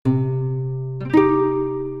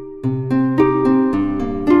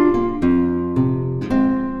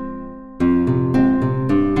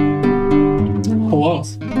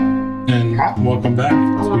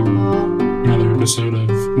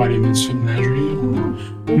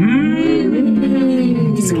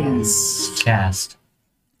Cast.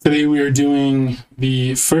 Today we are doing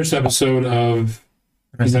the first episode of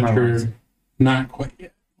Adventure. Not quite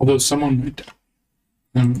yet, although someone might die.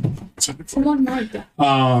 Someone might die.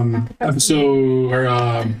 Episode, or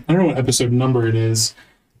I don't know what episode number it is,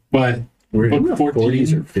 but We're in book the 14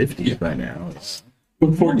 40s or 50s Yeah. by now.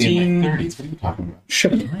 book 14, 30s. What are you talking about?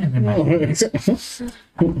 Shut I am in my 30s.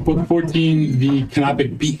 book 14, the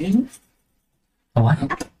Canopic Being. A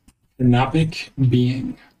what? Canopic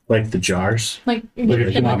Being. Like the jars. Like Like a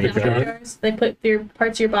the canopic mummified jar. jars. They put your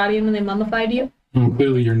parts of your body and then they mummified you.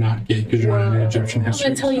 Clearly you're not gay because you're in Egyptian I'm history.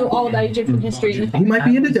 going to tell you all about Egyptian history. He might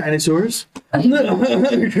be into dinosaurs. You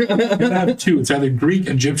gotta have two. It's either Greek,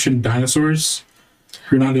 Egyptian, dinosaurs.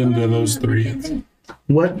 You're not into those three.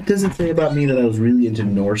 What does it say about me that I was really into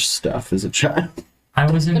Norse stuff as a child?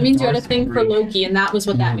 I was in That means you had a Norse thing and for Greek. Loki, and that was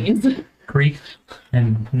what that means. Greek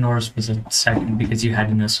and Norse was a second because you had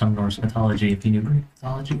to know some Norse mythology if you knew Greek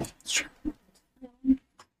mythology.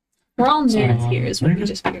 We're all nerds here, is what we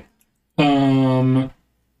just figured. I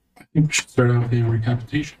think we should start out with a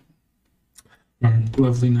recapitation. Our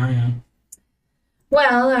lovely Naya.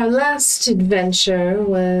 Well, our last adventure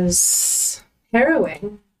was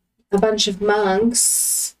harrowing. A bunch of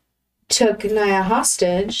monks took Naya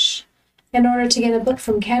hostage in order to get a book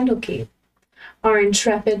from Candlekeep. Our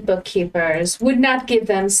intrepid bookkeepers would not give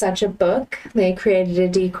them such a book. They created a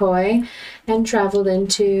decoy and traveled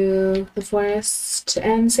into the forest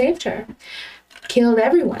and saved her. Killed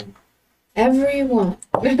everyone. Everyone.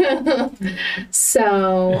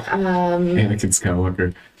 So, Anakin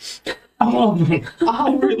Skywalker. Oh,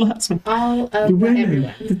 all of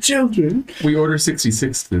everyone. The children. We order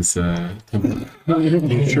 66 this temple.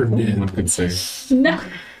 Sure did. One could say. no.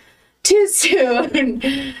 Too soon.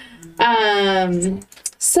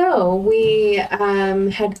 So we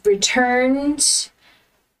had returned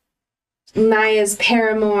Naya's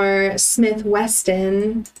paramour, Smith West,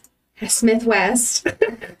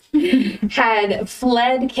 had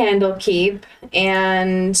fled Candlekeep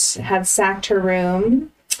and had sacked her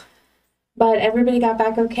room. But everybody got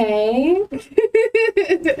back okay.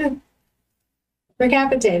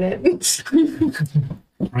 Recapitated.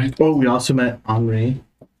 Right? Oh, we also met Henri.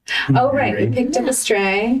 Oh, right. We picked up a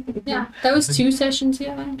stray. Yeah, that was 2 sessions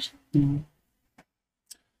ago, actually.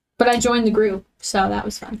 But I joined the group, so that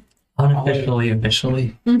was fun. Unofficially,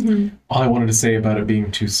 officially. Mm-hmm. All I wanted to say about it being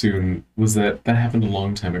too soon was that happened a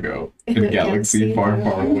long time ago in a In a galaxy galaxy far,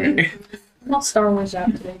 far away. Well, Star Wars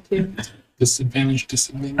out today, too. Disadvantage.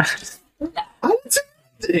 I didn't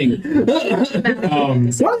say anything. Why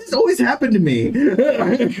does this always happen to me?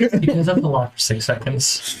 Because of the law for 6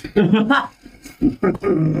 seconds.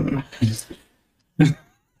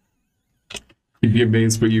 You'd be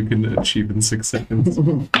amazed what you can achieve in 6 seconds.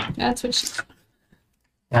 That's what she...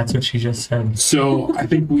 That's what she just said. So I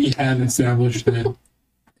think we had established that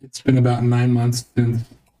it's been about 9 months since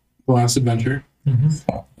the last adventure.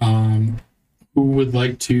 Mm-hmm. Who would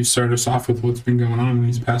like to start us off with what's been going on in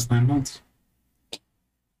these past 9 months?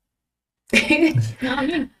 Not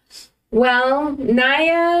me. Well,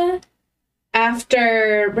 Naya,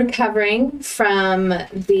 after recovering from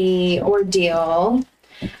the ordeal,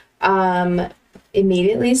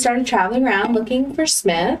 immediately started traveling around looking for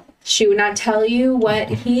Smith. She would not tell you what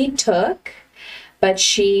he took, but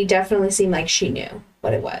she definitely seemed like she knew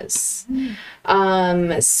what it was.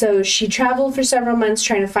 So she traveled for several months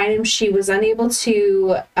trying to find him. She was unable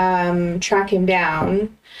to track him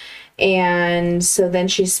down. And so then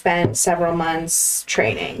she spent several months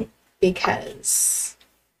training because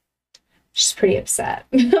she's pretty upset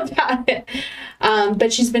about it.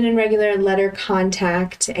 But she's been in regular letter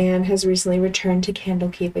contact and has recently returned to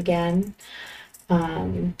Candlekeep again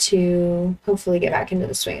to hopefully get back into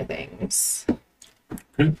the swing of things.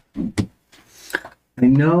 I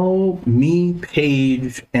know me,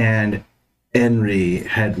 Paige, and Henry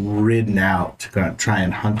had ridden out to kind of try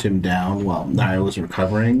and hunt him down while Naya was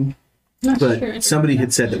recovering. But somebody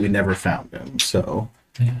had said that we never found him, so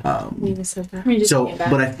We just said that. We just so came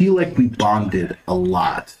back. but I feel like we bonded a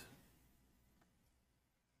lot.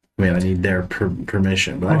 I mean, I need their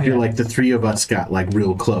permission, but I feel like the three of us got like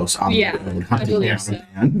real close on Yeah, the road I hunting believe down so. a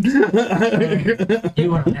man.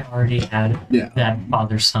 You and I already had Yeah. that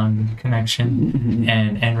father-son connection,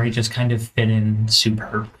 and Henry just kind of fit in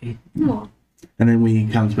superbly. Aw. And then when he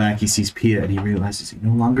comes back, he sees Pia, and he realizes he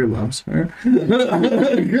no longer loves her.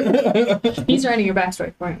 He's writing your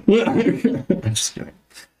backstory for him. I'm just kidding.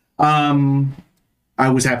 I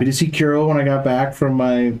was happy to see Kiro when I got back from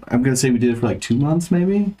my. I'm gonna say we did it for like 2 months,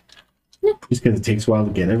 maybe. Just because it takes a while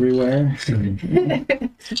to get everywhere.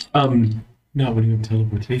 Not when you have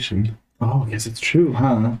teleportation. Oh, I guess it's true,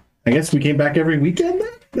 huh? I guess we came back every weekend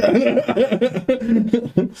then?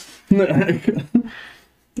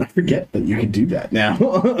 I forget that you can do that now.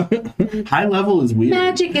 High level is weird.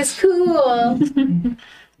 Magic is cool.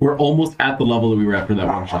 We're almost at the level that we were at for that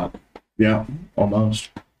one shot. Yeah,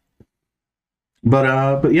 almost.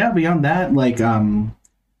 But yeah, beyond that,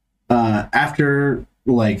 after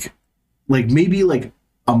maybe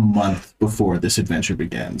a month before this adventure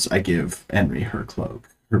begins, I give Henry her cloak,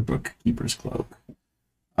 her bookkeeper's cloak.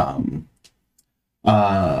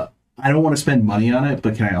 I don't want to spend money on it,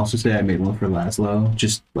 but can I also say I made one for Laszlo?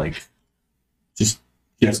 Just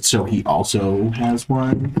so he also has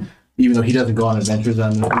one, even though he doesn't go on adventures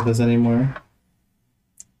with us anymore.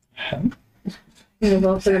 I'm gonna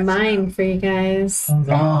roll for the mine for you guys. Oh,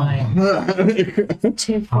 the line.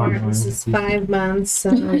 2, 4. This is 5 months,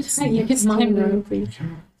 so it's You get mine,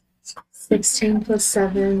 16, 16 plus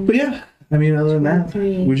 7. But yeah, I mean, other than that,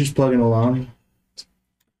 23. we're just plugging along.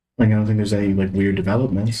 I don't think there's any weird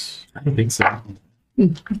developments. I don't think so.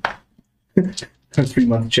 A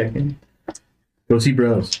 3-month check-in. Go see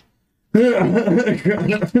bros. For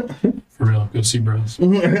real, go see bros.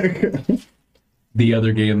 The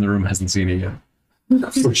other gay in the room hasn't seen it yet.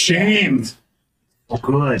 For shame. Oh,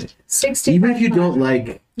 good. 65. Even if you don't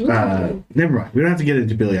like, never mind. We don't have to get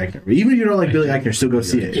into Billy Eichner. But even if you don't like Billy Eichner, still go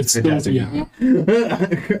see it. It's fantastic. still,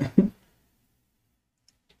 yeah.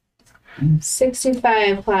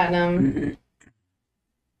 65 platinum.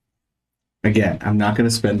 Again, I'm not going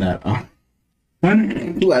to spend that on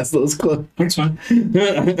Laszlo's clothes. That's fine.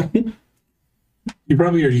 He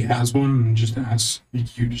probably already has one and just asks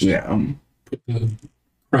you just Yeah. put the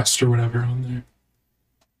crest or whatever on there.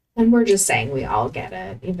 And we're just saying we all get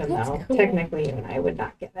it, even That's though cool. technically you and I would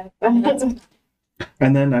not get it. But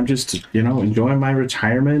And then I'm just, enjoying my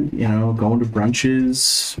retirement, going to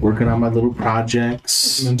brunches, working on my little projects.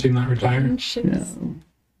 Cementing that retirement.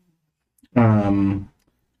 Yeah.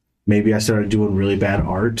 Maybe I started doing really bad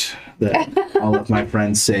art that all of my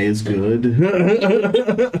friends say is good.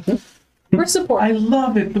 We're supportive. I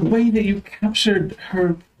love it. The way that you captured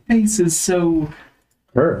her face is so.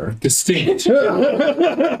 Her. Distinct. Well,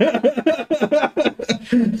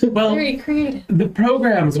 Very creative. the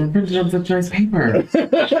programs were printed on such nice paper.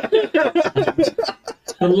 The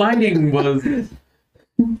lighting was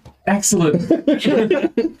excellent.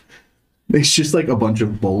 It's just a bunch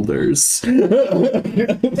of boulders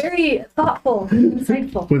Very thoughtful,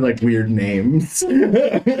 insightful. with weird names.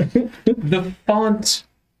 The font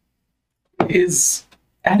is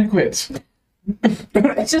adequate.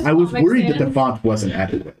 It's just I was Comic worried that the Sans. font wasn't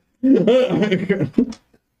adequate.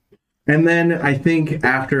 And then I think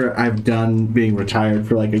after I've done being retired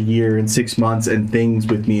for a year and 6 months, and things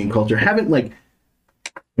with me and Culture haven't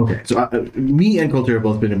okay, so me and Culture have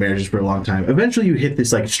both been in marriages for a long time. Eventually, you hit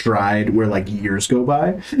this stride where years go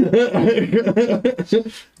by,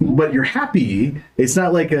 but you're happy. It's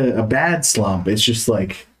not a bad slump. It's just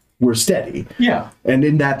we're steady. Yeah. And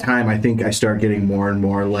in that time, I think I start getting more and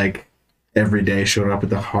more every day showing up at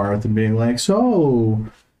the hearth and being so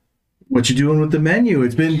what you doing with the menu?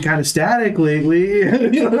 It's been kind of static lately.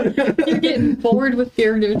 You're getting bored with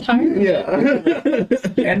your retirement. Yeah.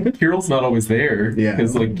 And Carol's not always there. Yeah.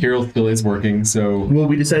 Because Carol still is working, so. Well,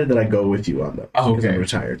 we decided that I go with you on them. Oh, Because okay. I'm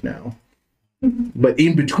retired now. But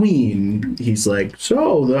in between, he's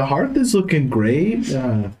so the hearth is looking great.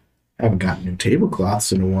 Haven't gotten new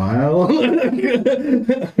tablecloths in a while.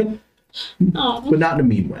 Aw. But not in a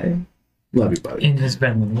mean way. Love you, buddy. In his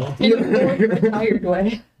bedroom. In a bored, retired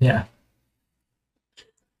way. Yeah.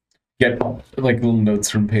 Get little notes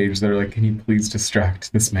from Paige that are can you please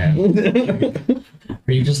distract this man?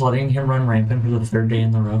 Are you just letting him run rampant for the 3rd day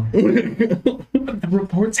in a row? The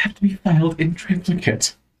reports have to be filed in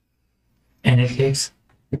triplicate. And it takes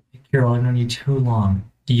Carol, I've known you too long.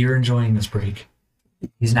 You're enjoying this break.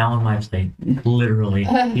 He's now on my plate. Literally.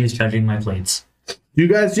 He is judging my plates. Do you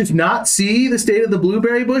guys just not see the state of the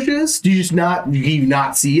blueberry bushes? Do you you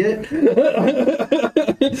not see it?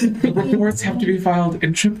 The reports have to be filed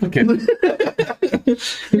in triplicate.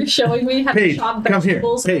 You're showing me how to Paige, chop come here.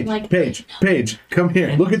 vegetables. Paige, Paige, come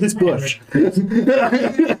here. Look at this bush.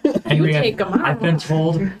 Henry, take 'em out. I've been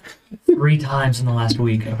told 3 times in the last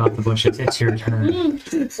week about the bushes. It's your turn.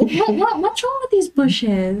 What's wrong with these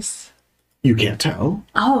bushes? You can't tell.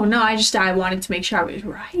 Oh no, I wanted to make sure I was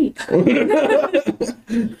right.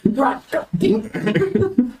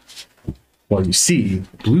 Well, you see,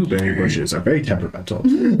 blueberry bushes are very temperamental.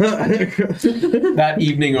 That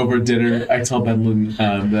evening over dinner, I tell Bedlin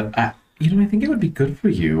that I think it would be good for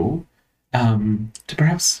you to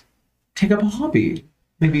perhaps take up a hobby.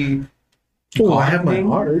 Maybe Oh, I have my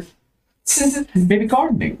gardening? art. Maybe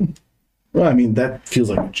gardening. Well, I mean, that feels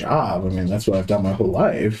like a job. I mean, that's what I've done my whole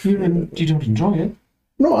life. You don't enjoy it.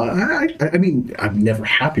 No, I mean, I'm never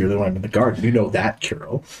happier than when I'm in the garden. You know that,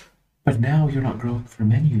 Carol. But now you're not growing for a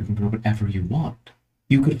menu. You can grow whatever you want.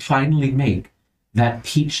 You could finally make that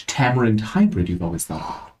peach tamarind hybrid you've always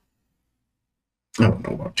thought. I don't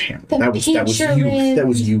know about tamarind. The That was youth. That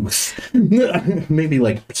was youth. Maybe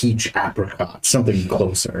like peach apricot, something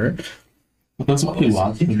closer. Well, those are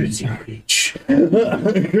Interesting peach.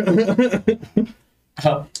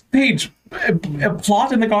 Paige, a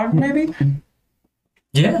plot in the garden, maybe?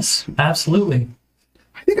 Yes, absolutely.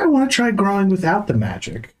 I think I want to try growing without the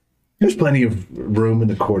magic. There's plenty of room in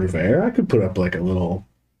the court of air. I could put up like a little,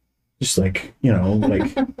 just like, you know,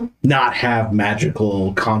 like not have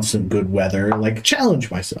magical constant good weather, like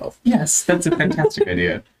challenge myself. Yes, that's a fantastic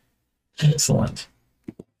idea. Excellent.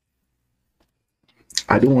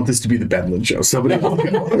 I don't want this to be the Benlin show. Somebody else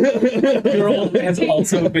go. Carol has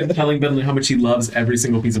also been telling Benlin how much he loves every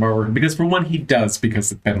single piece of artwork. Because for one, he does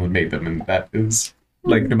because Benlin made them. And that is,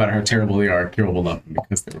 like, no matter how terrible they are, Carol will love them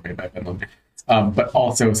because they were made by Benlin. But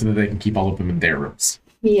also so that they can keep all of them in their rooms.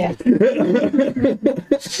 Yeah.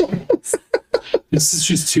 This is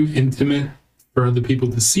just too intimate for the people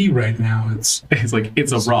to see right now. It's like,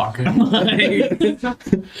 it's a rock. the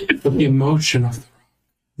emotion of the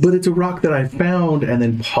But it's a rock that I found and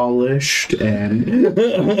then polished, and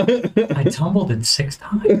I tumbled it 6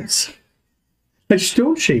 times. I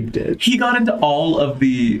stone shaped it. He got into all of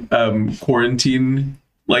the quarantine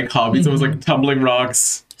like hobbies. It was like tumbling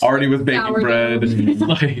rocks, already with baking Sourdough. bread,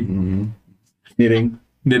 like Knitting.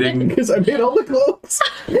 knitting. Because I made all the clothes.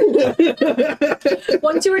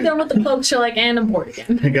 Once you were done with the cloaks, you're like, and I'm bored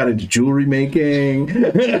again. I got into jewelry making.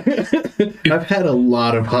 I've had a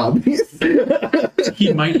lot of hobbies.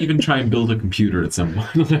 He might even try and build a computer at some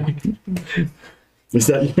point. Is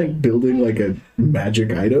that like building like a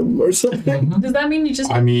magic item or something? Does that mean you just?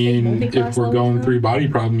 I mean, take multi-class if we're levels going now? 3 body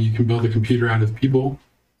problem, you can build a computer out of people.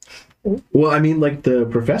 Well, I mean, like the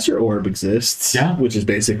Professor Orb exists, Yeah. which is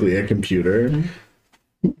basically a computer.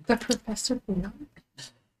 The professor. No.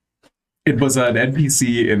 It was an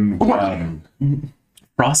NPC in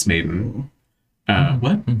Frostmaiden.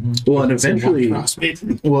 What? Well, and eventually,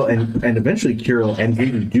 Frostbite. well, and eventually, Kirill and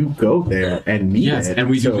Katie do go there and meet Yes, it. and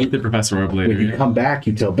we do So meet the Professor Orb later. when you come back,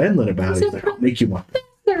 you tell Benlin about it. He's like, I'll make you one.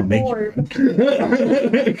 They're Make- bored.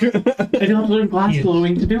 I don't learn glass Yeah.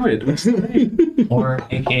 blowing to do it. Which is great. Or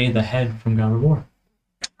aka the head from God of War.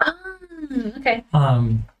 Okay.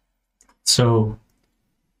 So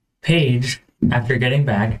Paige, after getting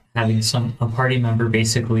back, having a party member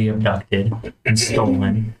basically abducted and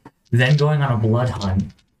stolen, then going on a blood hunt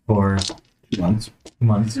for Once.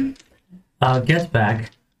 months, gets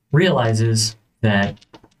back, realizes that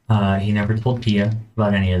he never told Pia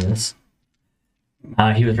about any of this.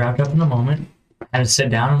 He was wrapped up in the moment, had to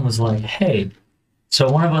sit down and was like, hey, so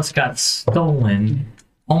one of us got stolen,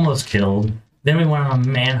 almost killed, then we went on a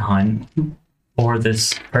manhunt for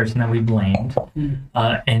this person that we blamed,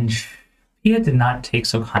 and Pia did not take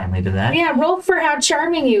so kindly to that. Yeah, roll for how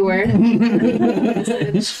charming you were. You're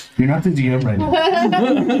not the DM right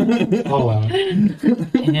now. All out.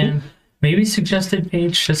 And maybe suggested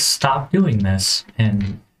Paige just stop doing this.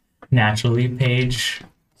 And naturally, Paige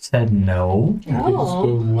said no. Oh. So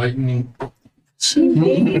lightning. She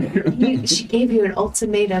gave you an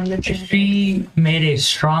ultimatum. That you She made a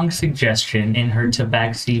strong suggestion in her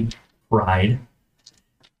tabaxi pride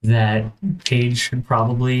that Paige should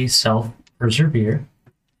probably self-persevere.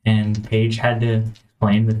 And Paige had to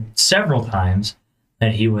explain that several times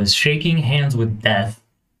that he was shaking hands with death,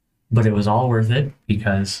 but it was all worth it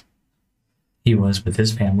because he was with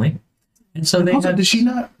his family. And so they Also, had does she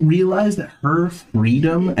not realize that her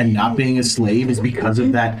freedom and not being a slave is because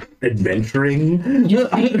of that adventuring?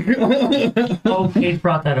 Oh, Paige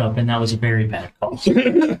brought that up, and that was a very bad call.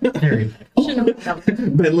 Very bad call. Shouldn't have done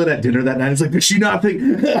that. Benlin at dinner that night is like, does she not think?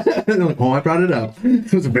 I'm like, oh, I brought it up.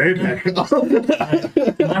 It was a very bad call.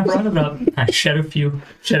 When I brought it up, I shed a few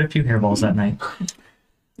hairballs that night.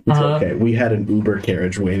 It's okay. We had an Uber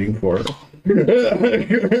carriage waiting for her.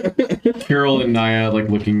 Carol and Naya like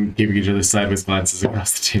giving each other sideways glances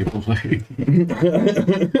across the table. Like,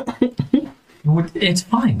 It's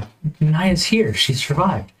fine. Naya's here. She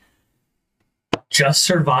survived. Just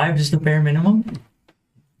survived is the bare minimum.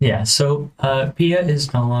 Yeah, so Pia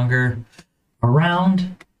is no longer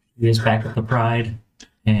around. She is back at the Pride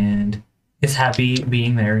and is happy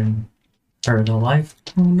being there in her real life.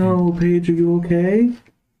 Oh no, Paige, are you okay?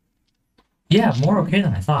 Yeah, more okay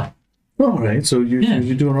than I thought. All right, so you're Yeah.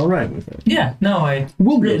 doing all right with it. Yeah, no, I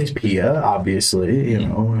We'll really, miss Pia, obviously. You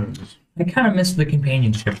know. I kind of missed the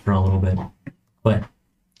companionship for a little bit, but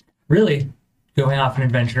really going off and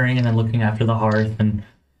adventuring and then looking after the hearth and,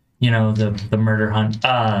 you know, the murder hunt,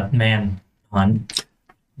 man hunt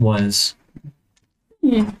was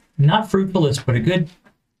not fruitfulest, but a good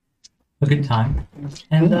time.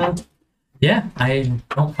 And yeah, I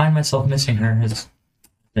don't find myself missing her as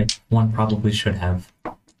like one probably should have.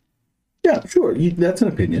 Yeah, sure. That's an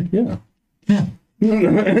opinion. Yeah. Yeah.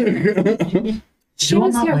 She Do I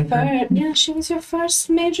was not your like her? first. Yeah, she was your first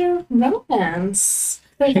major romance.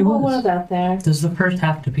 There's She a whole was. world out there. Does the first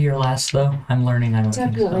have to be your last though? I'm learning I don't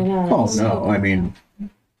think Definitely so. not. Oh no, I mean,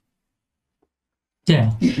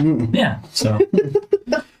 Yeah. Yeah. So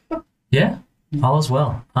yeah, all is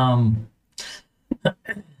well.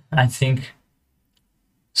 I think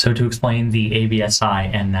so. To explain the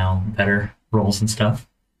ABSI and now better roles and stuff,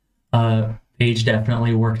 Paige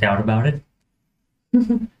definitely worked out about it.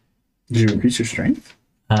 did you increase your strength?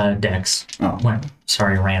 Dex Oh.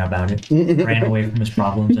 ran about it, ran away from his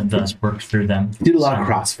problems, and thus worked through them. Did a lot of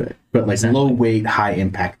CrossFit, but like Exactly. low weight, high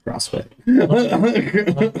impact CrossFit.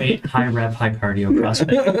 Low weight, high rep, high cardio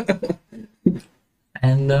CrossFit.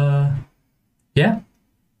 And yeah,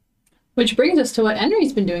 Which brings us to what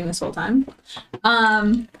Henry's been doing this whole time.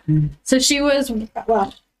 So she was,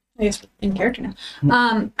 well, I guess in character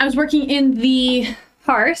now. I was working in the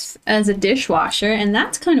hearth as a dishwasher, and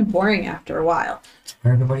that's kind of boring after a while.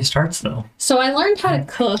 where everybody starts though. So I learned how to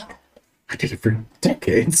cook. I did it for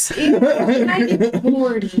decades. I get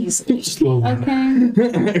bored easily. Slowly. Okay?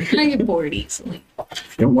 I get bored easily.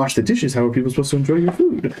 If you don't wash the dishes, how are people supposed to enjoy your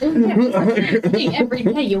food? Every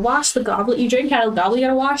day you wash the goblet, you drink out of the goblet, you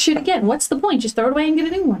gotta wash it again. What's the point? Just throw it away and get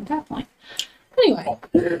a new one at that point. Anyway.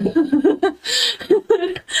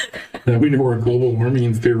 Now we know where global warming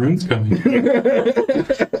in Faerun's coming.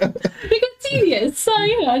 It got tedious. So,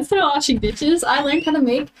 you know, instead of washing dishes, I learned how to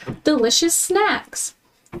make delicious snacks.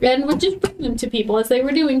 And would just bring them to people as they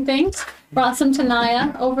were doing things. Brought some to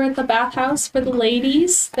Naya over at the bathhouse for the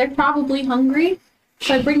ladies. They're probably hungry.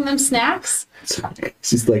 So I bring them snacks.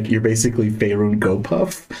 She's like, you're basically Faerun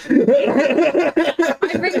GoPuff.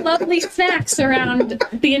 I bring lovely snacks around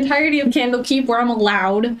the entirety of Candlekeep where I'm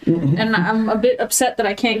allowed. And I'm a bit upset that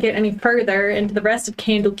I can't get any further into the rest of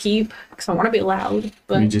Candlekeep because I want to be allowed. You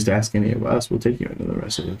But just ask any of us, we'll take you into the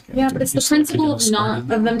rest of it. yeah, but it's the Just like principle they of just not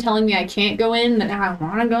started. of them telling me I can't go in that now I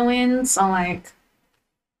want to go in. So like,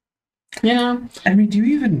 you know, I mean, do you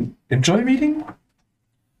even enjoy reading?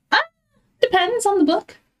 depends on the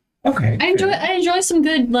book. Okay. I enjoy some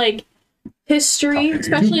good like history,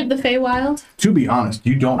 especially of the Feywild. To be honest,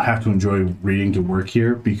 you don't have to enjoy reading to work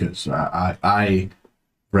here because I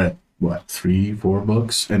read, what, 3-4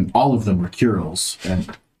 books, and all of them were Curals,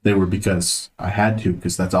 and they were because I had to,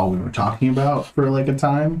 because that's all we were talking about for like a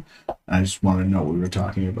time. I just wanted to know what we were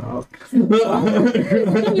talking about.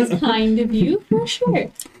 That was kind of you, for sure.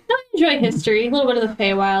 I enjoy history, a little bit of the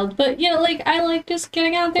Feywild, but you know, like I like just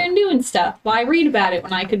getting out there and doing stuff. Why read about it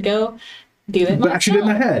when I could go do it Bash it in the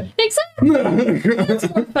myself? head. Exactly. That's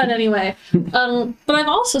more fun anyway. But I've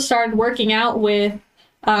also started working out with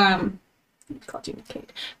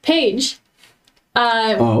Paige.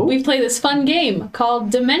 We play this fun game called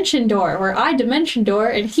Dimension Door, where I Dimension Door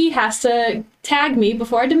and he has to tag me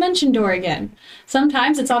before I Dimension Door again.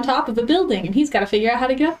 Sometimes it's on top of a building and he's got to figure out how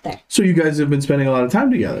to get up there. So you guys have been spending a lot of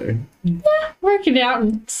time together Working out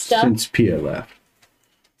and stuff. since Pia left.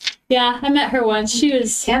 Yeah, I met her once. She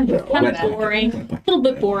was kind of Went back. boring. A little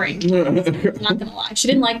bit boring. Not gonna lie. She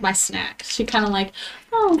didn't like my snacks. She kind of like,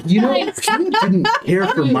 oh, You know, nice. Pia didn't care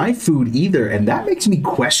for my food either, and that makes me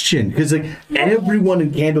question because like everyone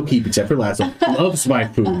in Candlekeep except for Laszlo loves my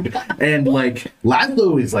food, and like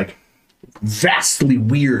Laszlo is like vastly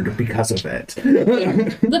weird because of it.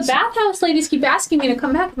 The bathhouse ladies keep asking me to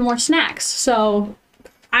come back with more snacks. So,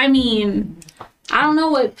 I mean, I don't know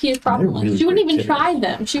what Pia's problem was. really She wouldn't great even try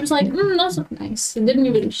them. She was like, those look nice. And didn't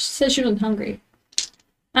even, she said she wasn't hungry.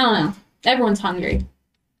 I don't know. Everyone's hungry.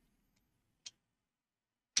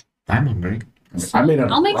 I'm hungry. I made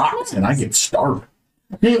out I'll of make rocks, and I get starved.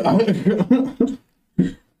 Tell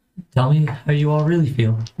me how you all really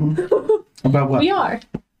feel. About what? We are.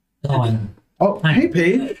 Oh, I know. Oh, hey,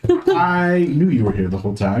 Paige. I knew you were here the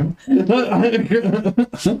whole time.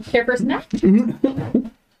 Care for a snack?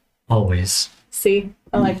 Always. See,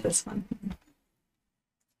 I like this one.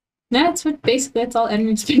 That's what basically that's all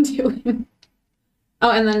Henry's been doing.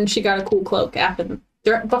 Oh, and then she got a cool cloak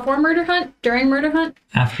before Murder Hunt, during Murder Hunt,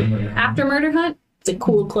 After murder. after Murder Hunt. It's a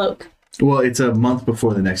cool cloak. Well, it's a month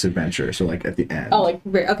before the next adventure, so like at the end. Oh, like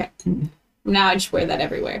okay. Now I just wear that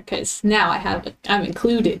everywhere because now I'm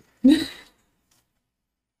included.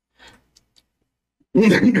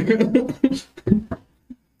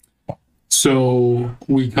 So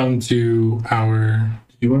we come to our.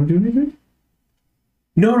 Do you want to do anything?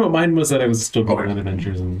 No, mine was that I was still going on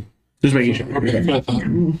adventures and Just making sure. Okay, that's what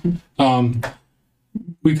I thought.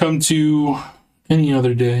 We come to any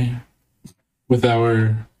other day with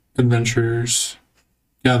our adventurers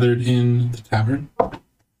gathered in the tavern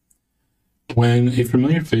when a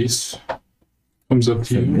familiar face comes up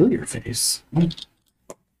to you, Familiar face.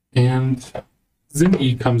 and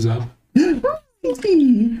Zingy comes up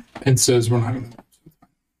and says, "We're not going to."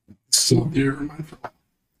 This is not the reminder.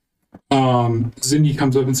 Zingy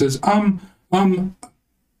comes up and says,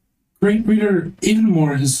 Great Reader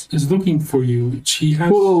Avonmore is looking for you. She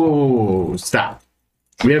has. Whoa, stop.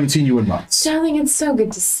 We haven't seen you in months. Darling, it's so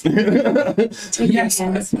good to see you. Take Yes,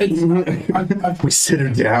 your hands. We sit her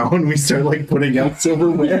down. We start like putting out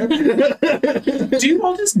silverware. do you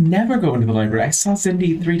all just never go into the library? I saw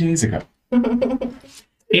Cindy 3 days ago.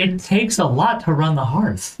 It takes a lot to run the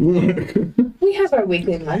hearth. We have our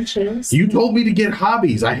weekly lunches. You told me to get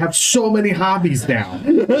hobbies. I have so many hobbies now.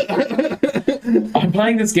 I'm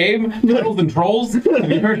playing this game, Tunnels and Trolls. Have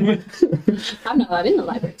you heard of it? I'm not allowed in the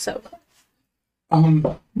library, so.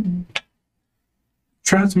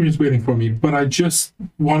 Transmere is waiting for me, but I just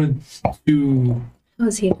wanted to. How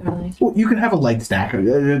is he, darling? Well, you can have a light snack.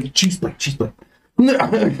 Cheese plate.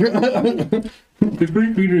 The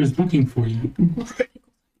Great Reader is looking for you.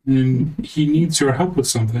 And he needs your help with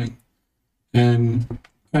something. And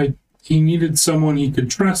he needed someone he could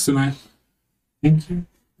trust, and I. Thank you.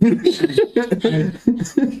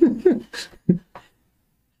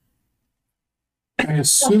 I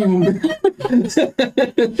assumed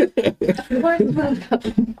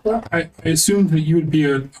I assumed that you would be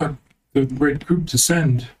the right group to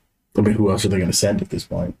send. I mean, who else are they going to send at this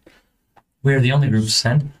point? We're the only group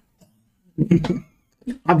sent.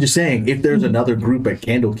 I'm just saying, if there's another group at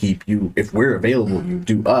Candlekeep, if we're available, you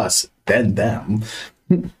do us, then them.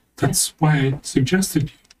 That's why I suggested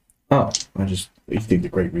you. Oh, you think the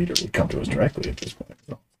Great Reader would come to us directly at this point.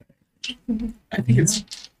 So. I think it's.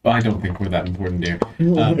 Well, I don't think we're that important here.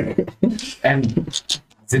 And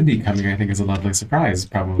Cindy coming, I think, is a lovely surprise.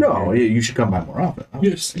 Probably. No, you should come by more often.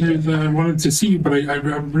 Yes, I wanted to see you, but I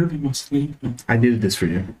really must leave. I did this for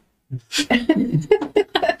you.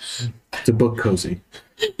 It's a book cozy.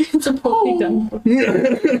 It's a poorly done book.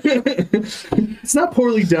 It's not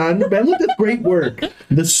poorly done. Ben, look, that's great work.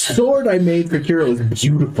 The sword I made for Kira was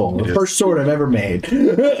beautiful. The first sword I've ever made.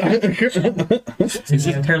 It's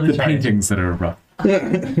entirely The paintings that are rough. I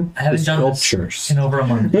haven't done this Sculptures. in over a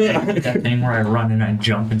month. That thing where I run and I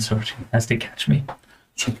jump and so she has to catch me.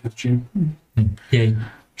 She'll catch you. Yay.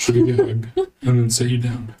 She'll give you a hug and then set you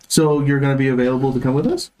down. So you're going to be available to come with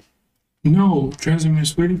us? No, Transmere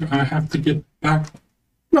is waiting. I have to get back.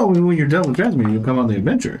 No, when you're done with Jasmine, you'll come on the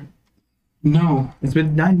adventure. No. It's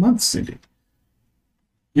been 9 months, Cindy.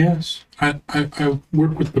 Yes, I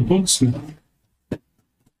work with the books now.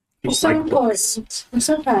 You're so important. I'm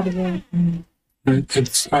so proud of you. I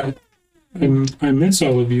miss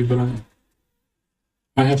all of you, but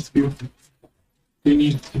I have to be. They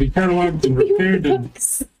need to be cataloged and repaired and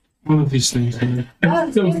all of these things.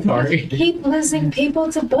 I'm so sorry. Keep losing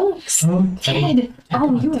people to books. Kid!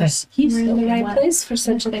 Oh, you are. He's You're still in the right wet. place for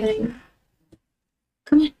such a thing.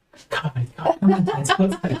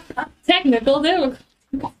 Technical difficulty.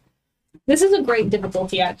 This is a great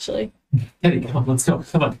difficulty, actually. Eddie, come on, let's go.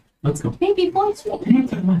 Come on, let's go. Maybe boys.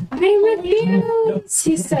 Come on. I refuse,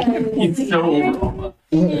 he said. It's so overwhelming.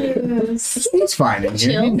 Refuse. It's fine in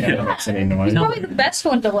here. Chill. He never makes any noise. No. Probably the best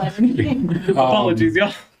one to learn. Apologies,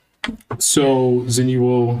 y'all. So Zinni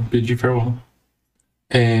will bid you farewell,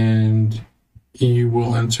 and you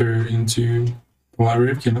will enter into the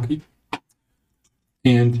Library of Candlekeep.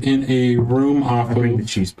 And in a room off I bring the of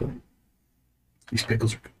cheese plate. These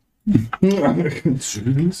pickles are good.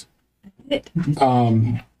 Shootings?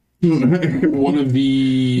 one of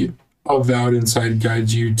the avowed inside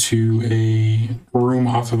guides you to a room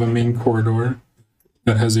off of a main corridor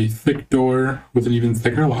that has a thick door with an even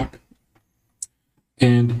thicker lock.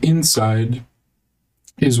 And inside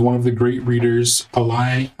is one of the great readers,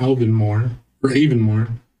 Eli Avonmore.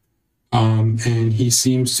 And he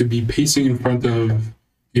seems to be pacing in front of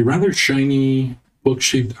a rather shiny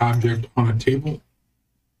book-shaped object on a table.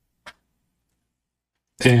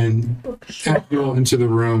 And as you go into the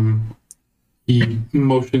room, he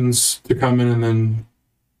motions to come in and then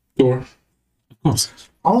door. Of course.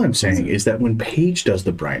 All I'm saying is that when Paige does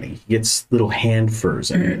the brining, he gets little hand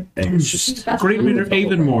furs in it, and it's just Great Reader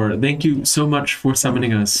Avonmore, thank you so much for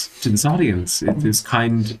summoning us to this audience. It is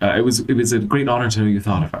kind. It was a great honor to know you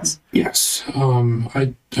thought of us. Yes,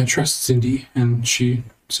 I trust Cindy, and she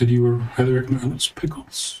said you were highly recommended those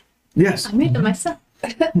pickles. Yes. I made them myself.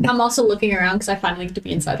 I'm also looking around because I finally get to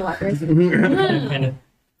be inside the library. Kind of.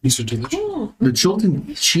 These are delicious. The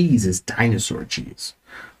Chilton cheese is dinosaur cheese.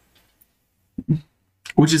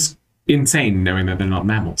 Which is insane, knowing that they're not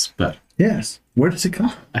mammals. But Yes. Where does it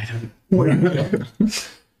come? I don't. It's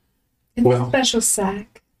Well. a special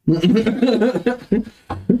sack.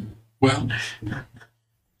 Well,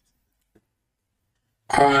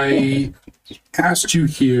 I asked you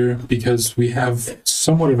here because we have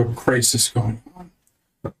somewhat of a crisis going on.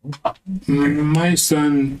 My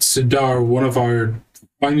son, Sidar, one of our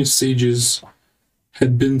finest sages,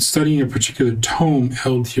 had been studying a particular tome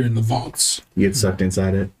held here in the vaults. You get sucked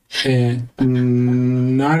inside it. And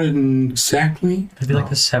not exactly. It'd be like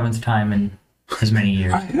the 7th time in as many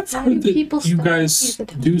years. I have How heard do people that you study guys the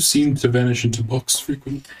tome? do seem to vanish into books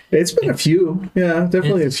frequently. It's been a few. Yeah,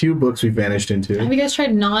 definitely a few books we've vanished into. Have you guys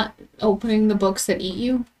tried not opening the books that eat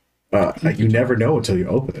you? You never know until you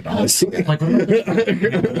open it, honestly. Like, what about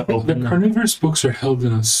The open the, carnivorous books are held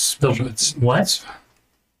in a special. what?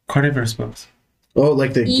 Carnivorous books. Oh,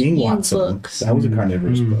 like the Eating Ging Watson. books. That was a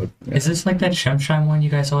carnivorous book. Is this like that Shemshine one you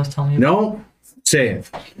guys always tell me about? No, say it.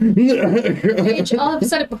 Paige, I've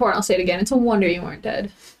said it before and I'll say it again. It's a wonder you weren't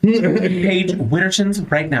dead. Paige Witterchins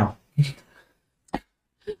right now.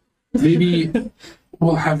 Maybe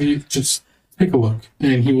we'll have you just take a look.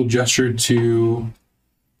 And he will gesture to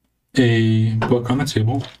a book on the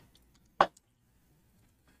table.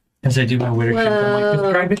 As I do my Wither shift, I'm like,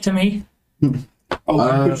 describe it to me.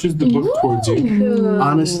 Pushes the book towards you.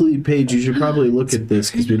 Honestly, Paige, you should probably look at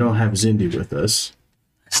this because we don't have Zindy with us.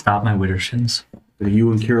 Stop my Wittershins.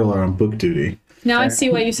 You and Kirill are on book duty. Now I see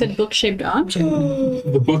why you said book-shaped object.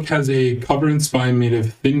 The book has a cover and spine made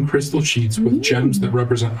of thin crystal sheets with gems that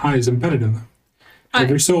represent eyes embedded in them.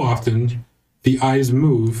 Every so often, the eyes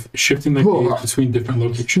move, shifting their gaze between different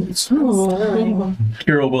locations.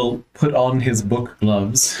 Kirill will put on his book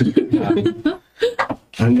gloves.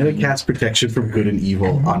 I'm going to cast protection from good and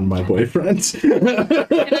evil on my boyfriend. Can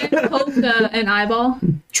I poke an eyeball?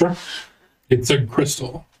 Sure. It's a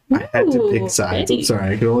crystal. I had to pick Ooh, sides. I'm pretty.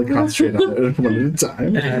 sorry. I could only concentrate on it one at a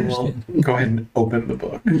time. And I will go ahead and open the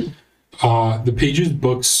book.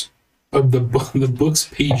 The book's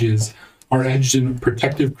pages are edged in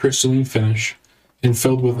protective crystalline finish and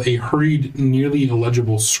filled with a hurried, nearly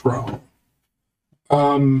illegible scroll.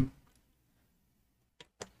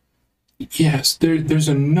 Yes, there's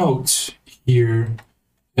a note here,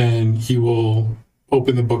 and he will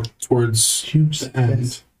open the book towards the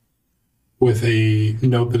end with a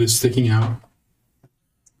note that is sticking out.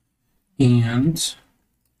 And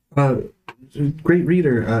Great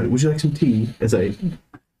reader. Would you like some tea? As I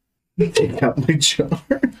take out my jar.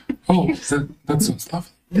 oh, that sounds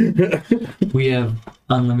lovely. We have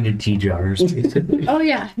unlimited tea jars. basically. Oh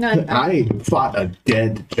yeah, no. I fought a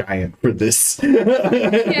dead giant for this.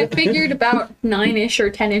 I figured about 9-ish or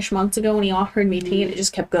 10-ish months ago when he offered me tea, and it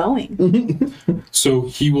just kept going. So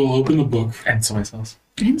he will open the book And soy sauce.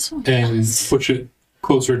 And so and push it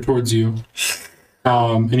closer towards you.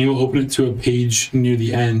 And he will open it to a page near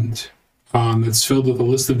the end that's filled with a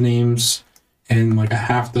list of names and like a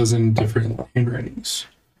half dozen different handwritings.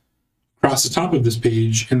 Across the top of this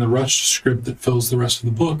page, in the rushed script that fills the rest of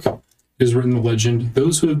the book, is written the legend,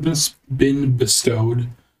 "Those who have been bestowed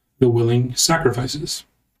the willing sacrifices."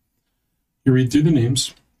 You read through the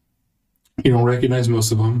names. You don't recognize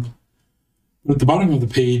most of them. At the bottom of the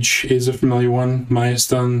page is a familiar one,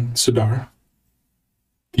 Mayastan Sidar,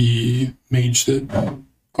 the mage that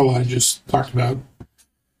Elijah just talked about.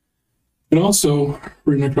 And also,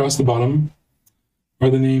 written across the bottom,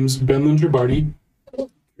 are the names Benlin Jarbardi,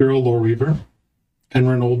 Kirill Loreweaver,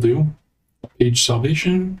 Enrin Oldu, Page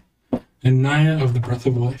Salvation, and Naya of the Breath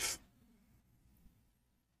of Life.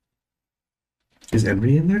 Is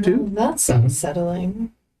Enry in there too? That's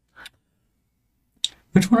unsettling.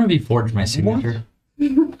 Which one of you forged my signature?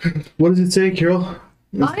 What does it say, Kirill?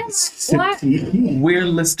 Why am I- We're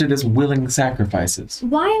listed as willing sacrifices.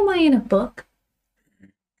 why am I in a book?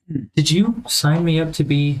 Did you sign me up to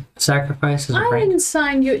be sacrificed as a I prank? didn't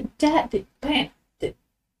sign your dad.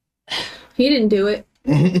 He didn't do it.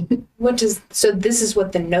 So this is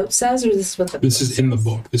what the note says, or this is what the This is in the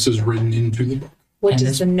book. This is written into the book. What And does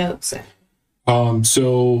this- the note say?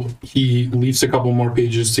 So he leaves a couple more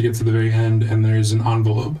pages to get to the very end, and there's an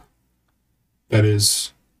envelope that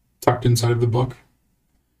is tucked inside of the book.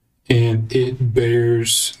 And it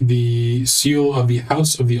bears the seal of the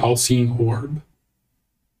House of the All-Seeing Orb.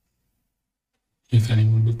 If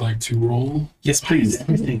anyone would like to roll. Yes, please.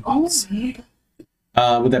 Everything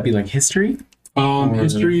Would that be like history?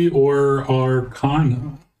 History or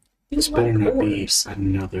Arcana. This better not be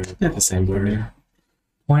another. Yeah, the same for me.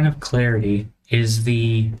 point of clarity, is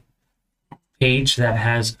the page that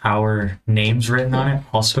has our names written on it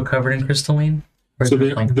also covered in crystalline? Or So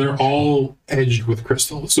is it like- they're all edged with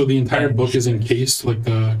crystal. So the entire book is encased, like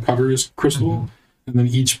the cover is crystal, and then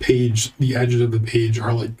each page, the edges of the page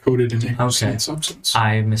are like coated in incrusted Okay. substance.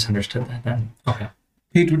 I misunderstood that then. Okay.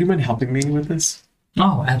 Paige, would you mind helping me with this?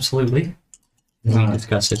 Oh, absolutely. We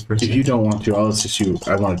discussed it for a If you second. don't want to, I'll assist you.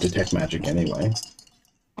 I want to detect magic anyway.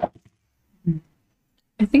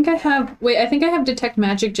 I think I have detect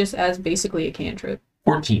magic just as basically a cantrip.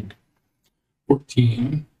 14.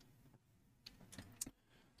 14.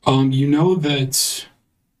 You know that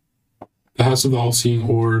the House of the All-Seeing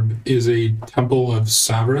Orb is a temple of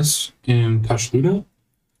Savras in Tashluda,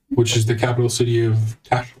 which is the capital city of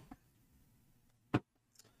Tash.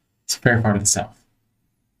 It's very far to the south.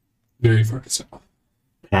 Very far to south.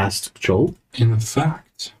 Past Joel. In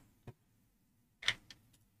fact,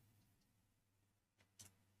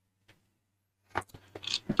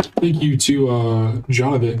 thank you to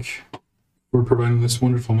Jonovic for providing this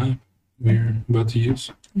wonderful map we're about to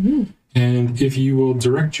use. And if you will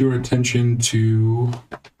direct your attention to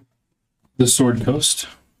the Sword Coast,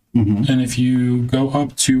 and if you go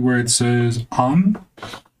up to where it says on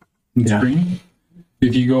the Yeah. screen,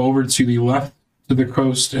 if you go over to the left to the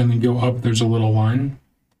coast and then go up, there's a little line.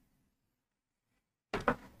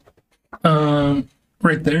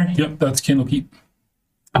 Right there. Yep, that's Candlekeep.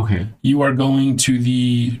 Okay. You are going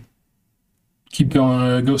to keep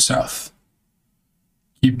going, go south.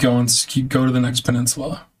 Keep going, go to the next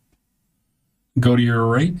peninsula. Go to your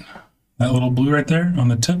right, that little blue right there on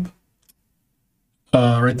the tip.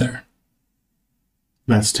 Right there.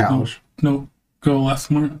 That's Talish. No, go left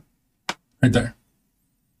more. Right there.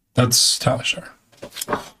 That's Talishar.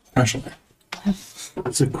 Actually.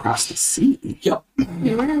 It's across the sea. Yep.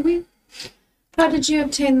 Where are we? How did you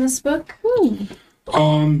obtain this book?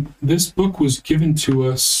 This book was given to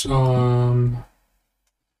us,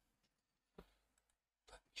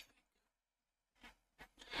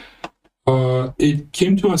 it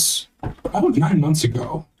came to us about 9 months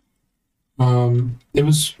ago. It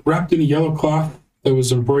was wrapped in a yellow cloth that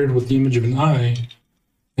was embroidered with the image of an eye,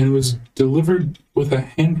 and it was delivered with a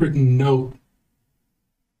handwritten note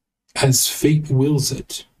as fate wills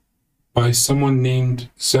it by someone named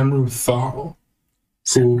Zemru Thal,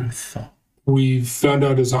 who we found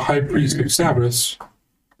out is a high priest of Savras,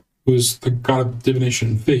 who is the god of divination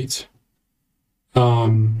and fate.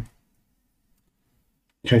 Can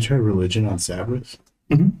I try religion on Savras?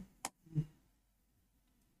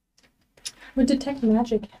 Would detect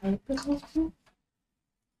magic help with this?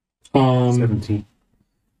 17.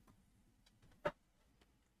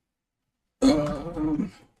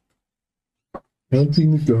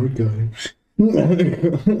 Helping the dark guys.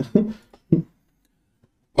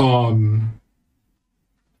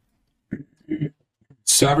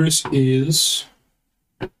 Savras is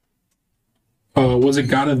was a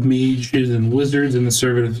god of mages and wizards in the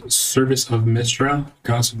service of Mistra,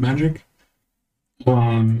 goddess of magic.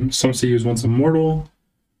 Some say he was once immortal.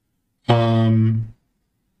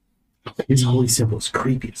 His holy symbol is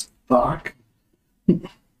creepy as fuck.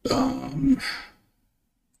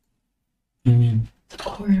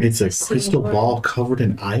 It's a crystal ball covered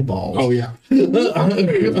in eyeballs. Oh yeah.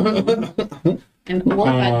 And what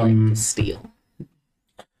I'd like to steal.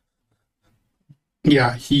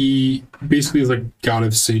 Yeah, he basically is like god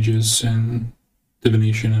of sages and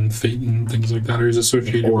divination and fate and things like that. Or he's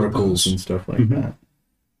associated Oracles with and stuff like Mhm.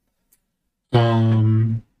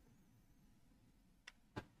 that.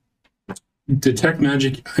 Detect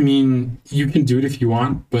magic. I mean, you can do it if you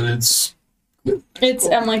want, but it's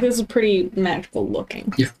I'm like, this is pretty magical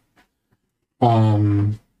looking.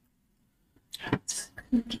 so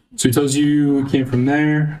he tells you it came from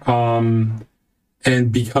there.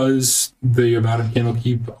 And because the Avowed of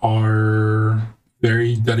Candlekeep are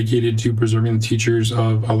very dedicated to preserving the teachers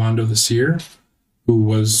of Alando the Seer, who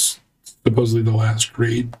was supposedly the last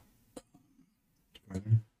great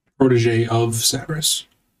protege of Savras,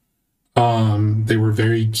 they were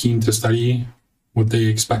very keen to study what they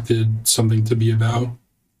expected something to be about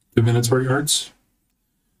divinatory arts.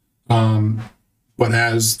 But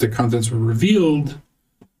as the contents were revealed,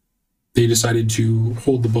 they decided to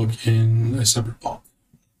hold the book in a separate vault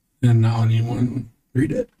and not let anyone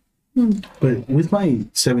read it. But with my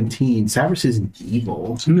 17, Savras isn't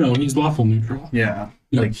evil. No, he's lawful neutral. Yeah.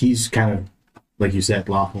 Yeah. Like he's kind of, like you said,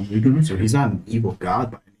 lawful neutral. So he's not an evil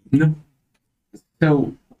god by any No.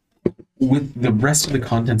 So, with the rest of the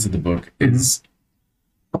contents of the book is.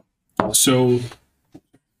 So,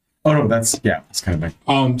 Oh no, that's kind of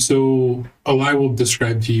my. so Eli will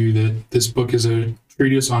describe to you that this book is a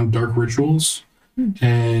treatise on dark rituals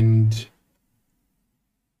And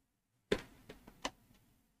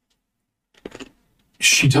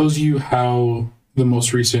she tells you how the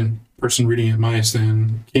most recent person reading it, Maya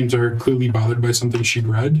Stan, came to her clearly bothered by something she'd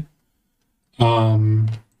read.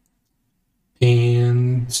 And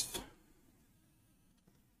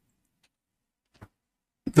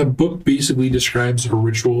the book basically describes a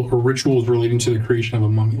ritual or rituals relating to the creation of a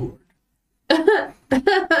mummy lord.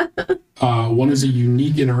 One is a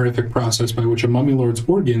unique and horrific process by which a mummy lord's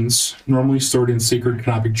organs, normally stored in sacred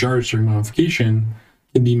canopic jars during mummification,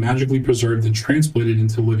 can be magically preserved and transplanted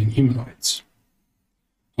into living humanoids.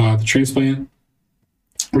 The transplant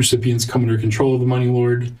recipients come under control of the mummy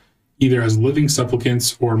lord, either as living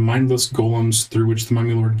supplicants or mindless golems through which the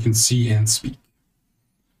mummy lord can see and speak.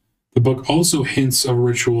 The book also hints of a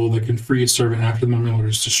ritual that can free a servant after the mummy lord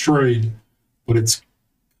is destroyed, but it's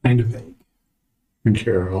kind of vague.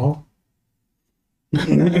 Carol.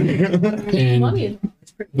 And Mummy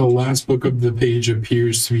is pretty the last book of the page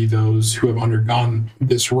appears to be those who have undergone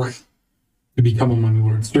this rite to become a mummy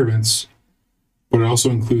lord's servants, but it also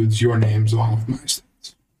includes your names along with my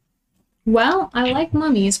stats. Well, I like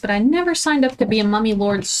mummies, but I never signed up to be a mummy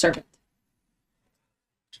lord's servant.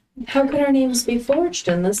 How could our names be forged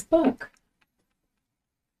in this book?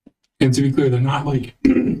 And to be clear, they're not like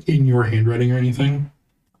in your handwriting or anything.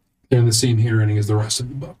 They're in the same handwriting as the rest of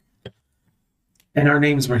the book. And our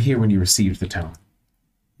names were here when you received the tome.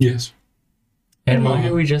 Yes. And why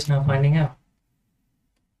are we just now finding out?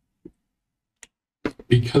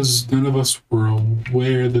 Because none of us were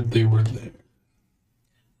aware that they were there.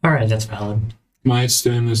 All right, that's valid. Maya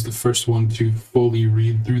Stan is the first one to fully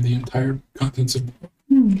read through the entire contents of the book.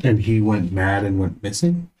 And he went mad and went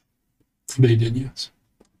missing? They did, yes.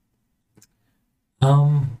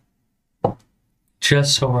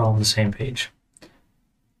 Just so we're all on the same page.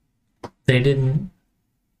 They didn't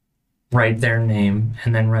write their name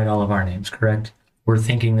and then write all of our names, correct? We're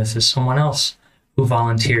thinking this is someone else who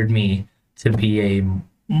volunteered me to be a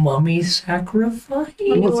mummy sacrifice.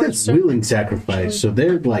 Well, it says willing sacrifice, so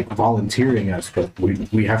they're like volunteering us, but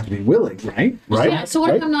we have to be willing, right? Right? Yeah, so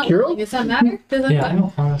what if I'm not Carol? willing? Does that matter? Does that Yeah, I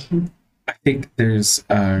matter? don't I think there's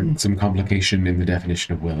some complication in the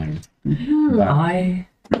definition of willing.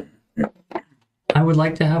 I would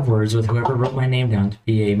like to have words with whoever wrote my name down to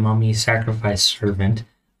be a mummy sacrifice servant.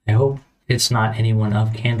 I hope it's not anyone of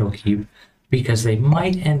Candlekeep, because they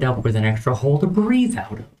might end up with an extra hole to breathe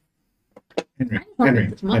out of.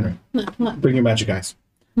 Henry, bring your magic eyes.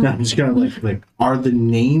 No, I'm just gonna like, are the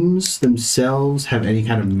names themselves have any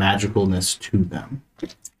kind of magicalness to them?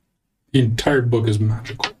 The entire book is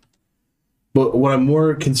magical. But what I'm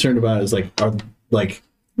more concerned about is The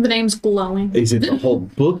name's glowing. is it the whole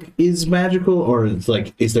book is magical, or it's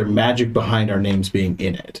like, is there magic behind our names being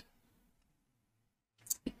in it?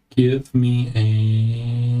 Give me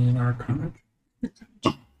an arcana.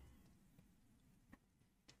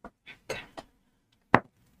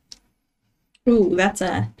 Ooh, that's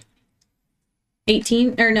a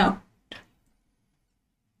 18, or no.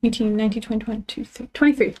 18, 19, 20, 22,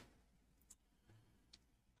 23.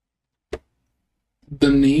 The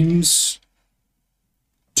names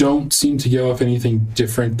don't seem to give off anything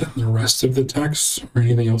different than the rest of the text or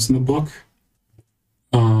anything else in the book.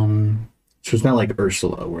 So it's not like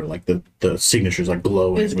Ursula, where like the signature's like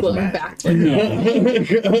glowing. It's with glowing magic. back.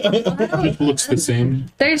 It looks the same.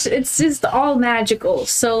 It's just all magical,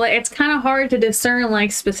 so like it's kind of hard to discern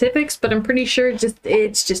like specifics, but I'm pretty sure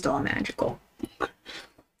it's just all magical.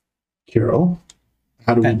 Carol,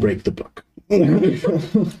 how do we break the book?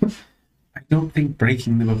 I don't think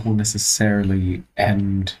breaking the book will necessarily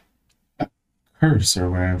end a curse or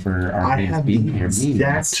wherever our I names have being the here means.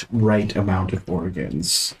 exact right amount of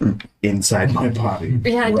organs inside my body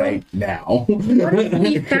Yeah, I right now. What if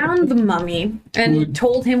we found the mummy and Would-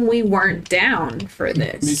 told him we weren't down for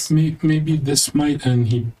this? Maybe this might, and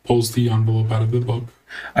he pulls the envelope out of the book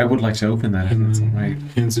I would like to open that if and that's all then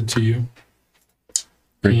right. hands it to you.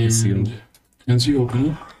 Break the And seal. as you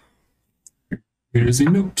open it, there is a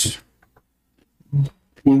note.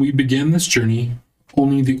 When we began this journey,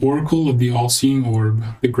 only the oracle of the all-seeing orb,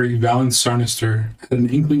 the great Valen Sarnister, had an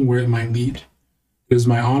inkling where it might lead. It is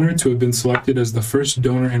my honor to have been selected as the first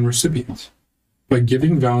donor and recipient. By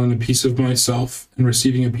giving Valen a piece of myself and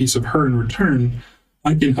receiving a piece of her in return,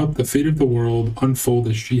 I can help the fate of the world unfold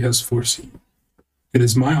as she has foreseen. It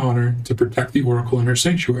is my honor to protect the oracle in her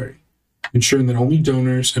sanctuary, ensuring that only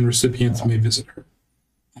donors and recipients may visit her.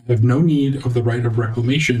 I have no need of the right of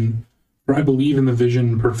reclamation, for I believe in the vision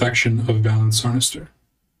and perfection of Valen Sarnister.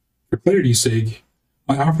 For clarity's sake,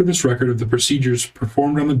 I offer this record of the procedures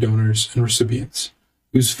performed on the donors and recipients,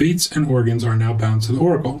 whose fates and organs are now bound to the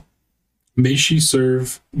oracle. May she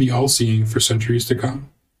serve the all-seeing for centuries to come.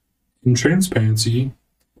 In transparency,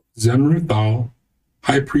 Zemruthal,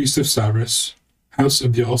 High Priest of Savras, House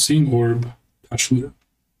of the All-Seeing Orb, Tashluda.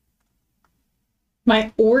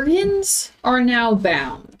 My organs are now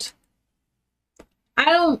bound. I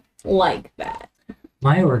don't like that.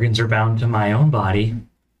 My organs are bound to my own body.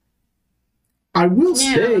 I will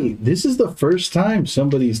Yeah. say, this is the first time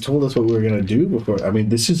somebody's told us what we're going to do before. I mean,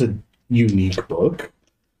 this is a unique book.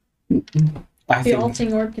 I The think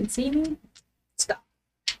Alting Orb can see me.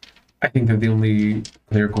 I think that the only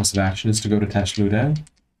clear course of action is to go to Tashluda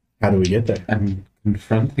How do we get there? and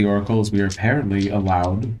confront the Oracle, as we are apparently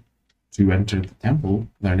allowed to enter the temple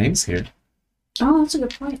with our names here. Oh, that's a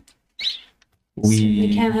good point.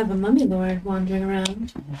 We can't have a mummy lord wandering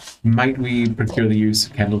around. Might we procure the use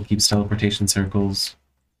of Candlekeep's teleportation circles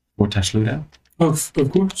for Tashluda? Of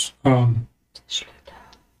course.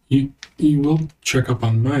 You will check up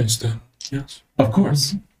on Mice then, yes. Of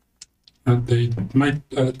course. They might,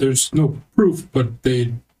 there's no proof, but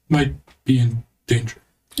they might be in danger.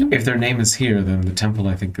 If their name is here, then the temple,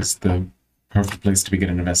 I think, is the perfect place to begin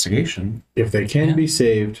an investigation. If they can Yeah. be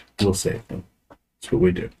saved, we'll save them. That's what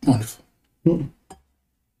we do. Wonderful.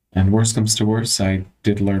 And worst comes to worst, I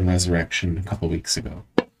did learn resurrection a couple weeks ago.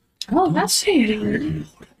 Oh, that's weird.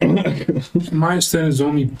 Mice then has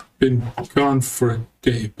only been gone for a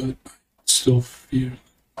day, but I still fear.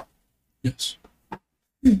 Yes.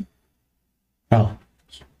 Well,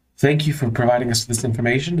 thank you for providing us with this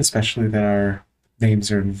information, especially that our names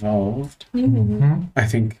are involved. Mhm. I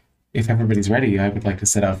think if everybody's ready, I would like to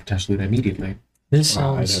set out for Tashluda immediately. This I'd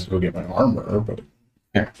have sounds... to go get my armor, but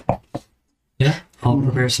Yeah, I'll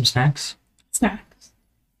prepare some snacks. Snacks.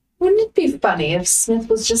 Wouldn't it be funny if Smith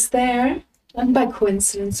was just there? And by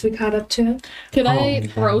coincidence, we caught up to him. Could I Oh,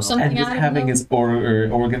 throw wow. something And just at him? having though? his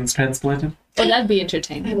organs transplanted? Oh, that'd be I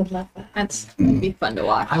entertaining. would love that. That'd be fun to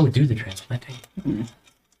watch. I would do the transplanting.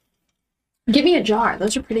 Give me a jar.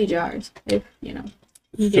 Those are pretty jars. If you know.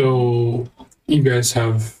 So you guys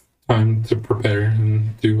have time to prepare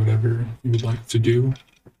and do whatever you would like to do.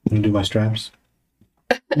 I'm gonna do my straps.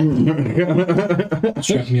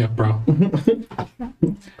 Strap me up, bro.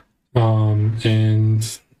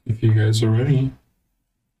 And if you guys are ready,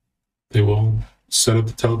 they will set up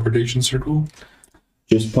the teleportation circle.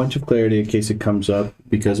 Just point of clarity in case it comes up.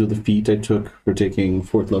 Because of the feat I took for taking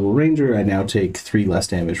 4th level ranger, I now take 3 less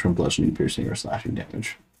damage from bludgeoning, piercing, or slashing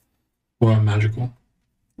damage. Or magical.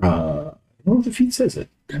 I don't know if the feat says it.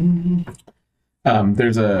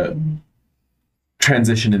 There's a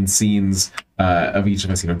transition in scenes of each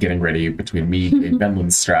of us, getting ready between me doing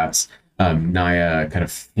Benlin's straps, Naya kind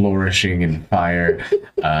of flourishing in fire,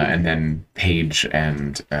 and then Paige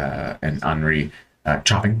and Henri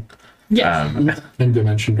chopping. Yes. And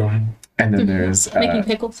dimension drawing. And then there's Making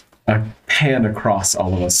pickles. a pan across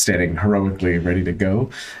all of us standing heroically ready to go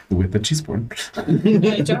with the cheese board.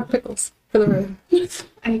 A jar of pickles for the road.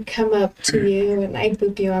 I come up to you and I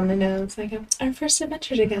boop you on the nose. I go, our first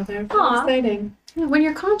adventure together. Very Aw. exciting. When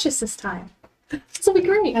you're conscious this time. This will be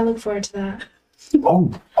great. I look forward to that.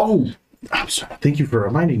 Oh! I'm sorry. Thank you for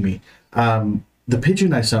reminding me. The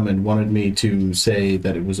pigeon I summoned wanted me to say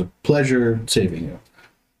that it was a pleasure saving you.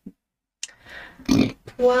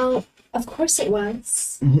 Well, of course it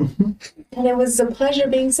was. And it was a pleasure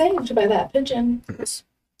being saved by that pigeon.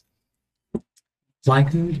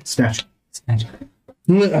 Like food? Snatch. Snatch.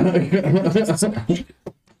 Yeah,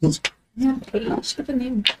 Paige. Good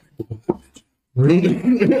name. Really?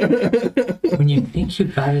 When you think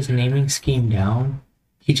you've got his naming scheme down,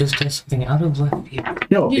 he just does something out of left field.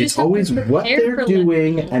 No, You it's just have to always what prepare they're for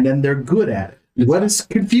doing, left field. and then they're good at it. What is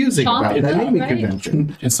confusing Chomp about it that up, naming right?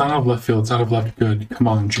 convention? It's not out of left field, it's out of left good. Come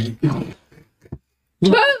on, Jake.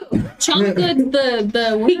 Chomp good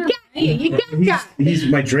the winner. You got He's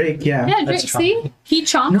my Drake, yeah. Yeah, Drake, That's see? He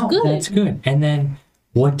chomped No, good. that's good. And then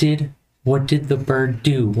what did the bird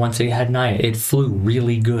do once it had Naya? It flew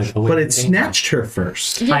really good. away But from it danger. snatched her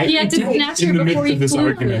first. Yeah, he had to I- snatch In her the before midst he of this flew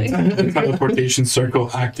argument, away. the teleportation circle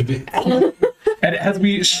activates. And as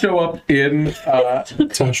we show up in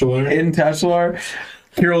Tashalar. Tashalar,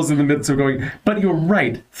 Kirill's in the midst of going, but you're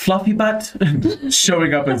right, Fluffy Butt,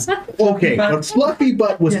 showing up as Okay, but Fluffy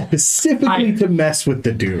Butt was specifically to mess with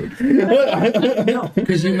the dude. No,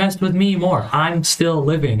 because you messed with me more. I'm still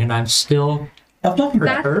living, and I'm still a Fluffy Butt.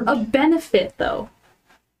 That's Herb? a benefit, though.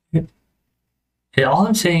 All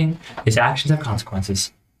I'm saying is actions have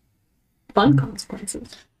consequences. Fun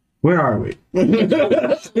consequences. Where are we?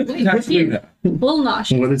 Tashluda. A little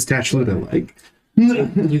nauseous. What is Tashluda like?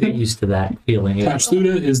 You get used to that feeling.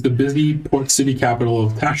 Tashluda is the busy port city capital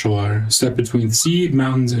of Tashalar, set between sea,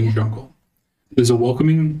 mountains, and jungle. It is a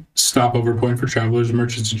welcoming stopover point for travelers,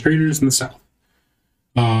 merchants, and traders in the south.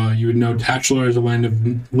 You would know Tachlar as a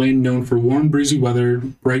land known for warm, breezy weather,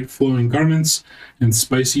 bright, flowing garments, and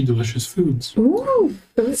spicy, delicious foods. Ooh.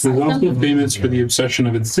 It is also famous for the obsession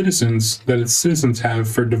of its citizens have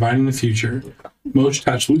for divining the future. Most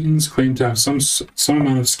Tachlutans claim to have some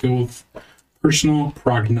amount of skill with personal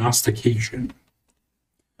prognostication.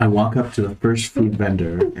 I walk up to the first food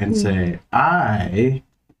vendor and say, I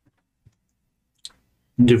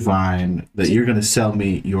divine that you're going to sell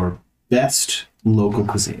me your best local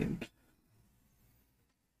cuisine.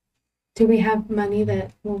 Do we have money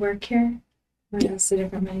that will work here? Or is it a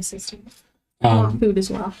different money system? I want food as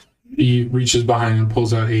well. He reaches behind and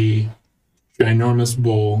pulls out a ginormous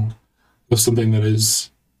bowl of something that is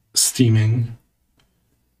steaming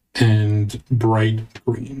and bright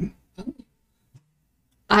green.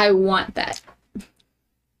 I want that.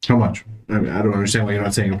 How much? I mean, I don't understand why you're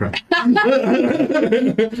not saying a price.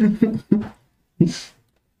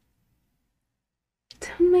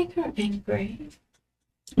 Don't make her angry.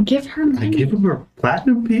 Give her I money. give him a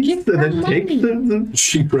platinum piece Give and her then take the...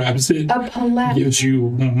 She grabs it, A palette. gives you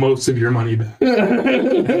most of your money back,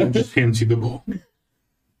 and just hands you the bowl.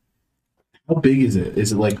 How big is it?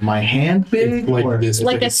 Is it like my hand big? It's like or this. it's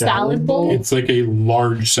Like a salad bowl? It's like a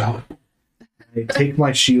large salad. I take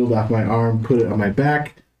my shield off my arm, put it on my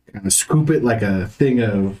back, kind of scoop it like a thing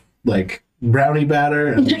of like brownie batter.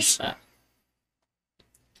 And just...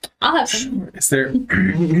 I'll have some. Is there like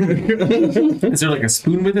a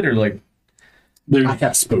spoon with it or like There's, I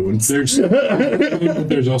have spoons. there's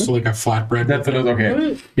also like a flatbread. that's what I was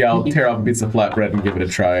okay. Yeah, I'll tear off a piece of flatbread and give it a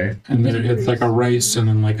try. And it's like a rice and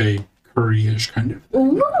then like a curry-ish kind of.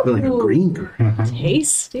 Ooh. Like a green curry.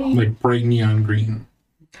 Tasty. Like bright neon green.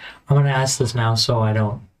 I'm gonna ask this now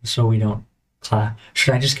so we don't clash.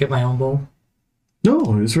 Should I just get my own bowl?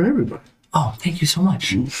 No, it's for everybody. Oh, thank you so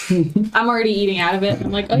much. I'm already eating out of it.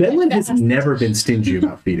 I'm like, okay, Benlin has fast. never been stingy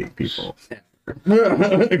about feeding people. As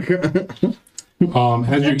you're What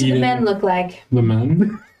do the eating men look like? the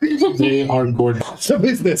men, they are gorgeous. So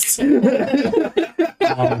is this? They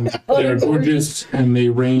are gorgeous and they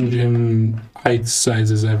range in heights,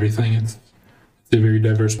 sizes, everything. It's a very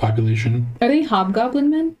diverse population. Are they hobgoblin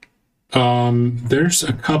men? There's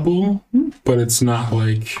a couple, but it's not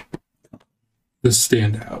like the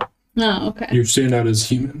standout. Oh, okay. Your standout is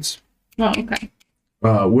humans. Oh, okay.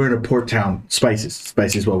 We're in a port town. Spices.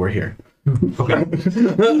 Spices while we're here. Okay.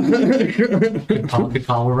 Good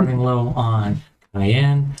call. We're running low on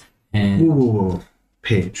cayenne and Ooh,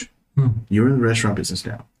 Paige, you're in the restaurant business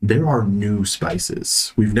now. There are new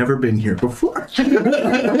spices. We've never been here before.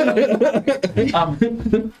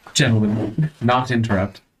 Gentlemen, not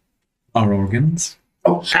interrupt. Our organs.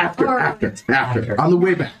 Oh, after. On the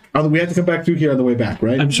way back. We have to come back through here on the way back,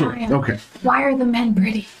 right? I'm sure. Okay. Why are the men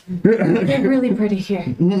pretty? They're really pretty here.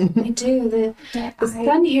 I do. The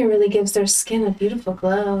sun here really gives their skin a beautiful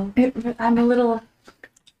glow. I'm a little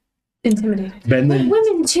intimidated. Benlin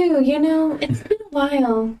Women too, you know. It's been a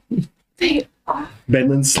while. They are.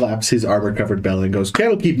 Benlin slaps his armor-covered belly and goes,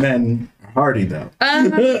 "Candlekeep men are hardy, though."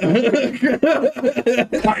 I've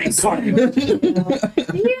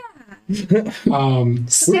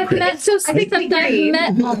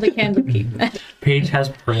met all the Candlekeep men. Paige has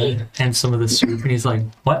bread and some of the soup, and he's like,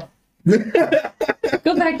 "What?"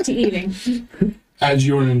 Go back to eating. As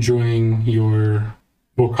you're enjoying your,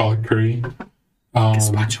 we'll call it curry,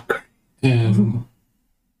 and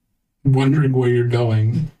wondering where you're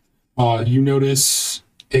going, you notice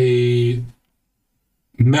a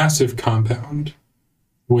massive compound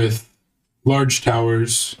with large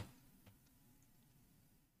towers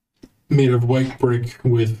made of white brick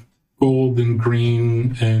with gold and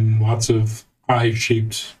green and lots of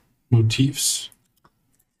eye-shaped motifs.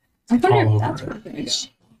 I wonder All if over that's it. where we're gonna go.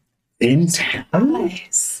 In town?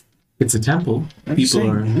 Nice. It's a temple. I'm People saying,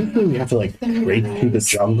 are. usually we have to like break through the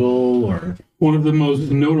jungle or... One of the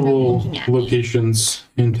most notable locations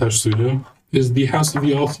in Tashsudo is the House of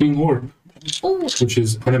the All-Seeing Orb, Oh, which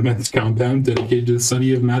is an immense compound dedicated to the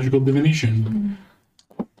study of magical divination.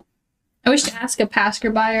 I wish to ask a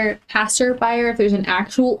passerby if there's an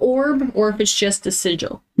actual orb or if it's just a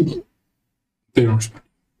sigil. They don't respect.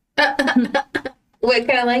 What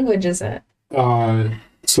kind of language is it?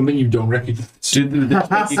 Something you don't recognize.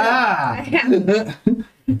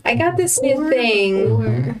 I got this new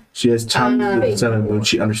thing. She has tongue to the sun and moon.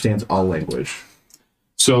 She understands all language.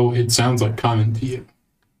 So it sounds like common to you.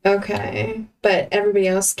 Okay, but everybody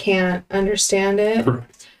else can't understand it.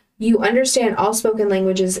 Correct. You understand all spoken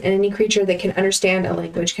languages, and any creature that can understand a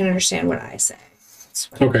language can understand what I say. That's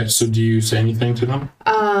what it Okay, is. so do you say anything to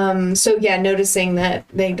them? So yeah, noticing that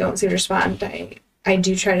they don't seem to respond, I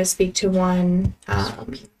do try to speak to one.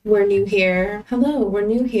 We're new here. Hello, we're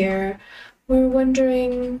new here. We're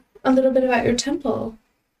wondering a little bit about your temple.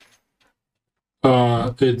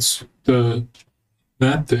 It's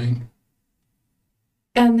that thing.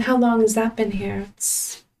 And how long has that been here?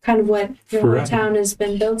 It's kind of what your whole Forever. town has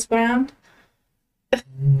been built around.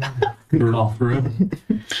 Forever.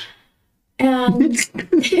 And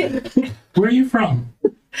Where are you from?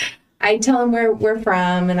 I tell him where we're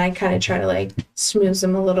from, and I kind of try to like smooth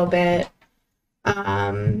him a little bit.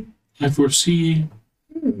 I foresee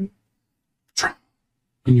trauma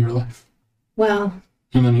in your life. Well,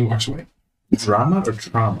 And then he walks away. Drama or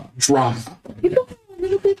trauma? Drama. people are a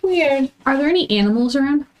little bit weird. Are there any animals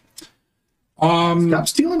around? Stop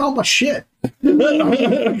stealing all my shit.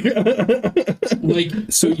 Like,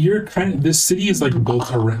 so you're kind of, this city is like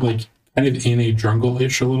built around, like kind of in a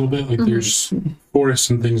jungle-ish a little bit. Like there's forests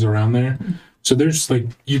and things around there. So there's like,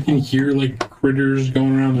 you can hear like critters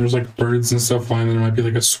going around. There's like birds and stuff flying. There might be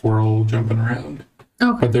like a squirrel jumping around.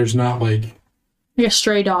 Okay. But there's not like, Like a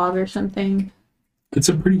stray dog or something. it's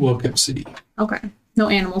a pretty well-kept city. Okay. No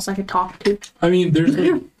animals I could talk to. I mean,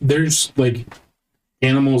 there's like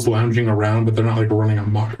animals lounging around, but they're not like running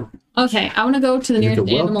amok. Okay, I want to go to the If it's a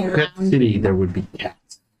nearest animal well-kept round. city, there would be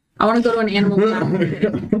cats. I want to go to an animal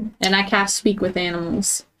round. And I cast Speak with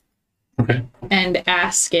Animals Okay. and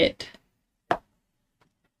ask it.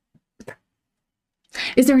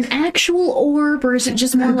 Is there an actual orb, or is it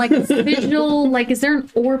just more like a visual? Like, is there an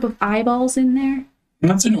orb of eyeballs in there? And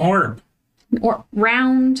that's an orb. Or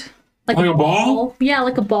round? Like a ball? Yeah,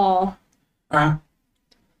 like a ball.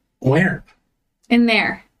 Where? In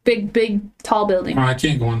there. Big, tall building. Oh, I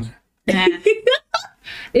can't go in there. Nah.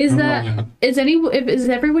 Is I'm that not allowed. is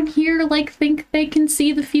everyone here like think they can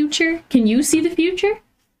see the future? Can you see the future?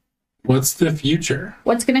 What's the future?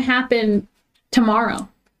 What's gonna happen tomorrow?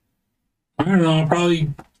 I don't know. I'll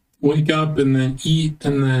probably wake up and then eat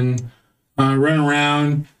and then run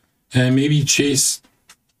around and maybe chase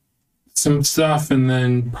some stuff and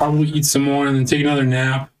then probably eat some more and then take another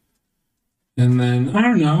nap. And then, I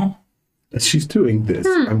don't know. As she's doing this,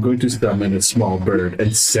 I'm going to summon a small bird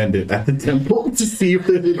and send it at the temple to see if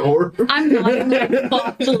there's an orb. I'm nodding like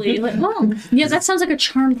thoughtfully, like, oh, yeah, that sounds like a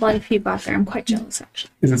charmed life you got there. I'm quite jealous,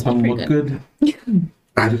 actually. Does this one Pretty look good?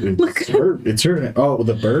 It's her. It's her. Oh,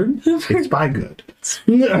 the bird? It's spy good.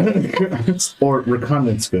 Or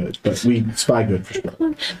reconnaissance good, but we spy good for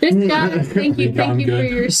sure. This guy, thank you for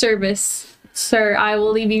Good. your service, sir. I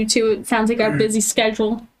will leave you to it. Sounds like our busy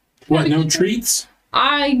schedule. What, no treats?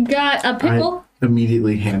 I got a pickle. I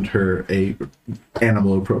immediately hand her a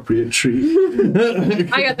animal appropriate treat.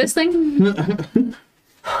 I got this thing.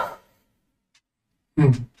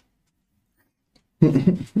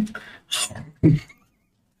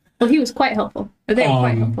 Well, he was quite helpful. They were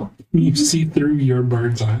quite helpful. You see through your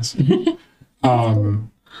bird's eyes.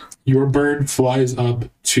 Your bird flies up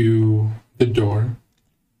to the door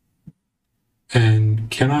and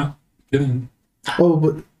cannot get in. Oh,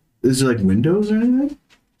 but is there like windows or anything?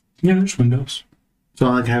 Yeah, there's windows. So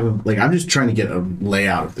I I'm just trying to get a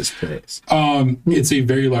layout of this place. It's a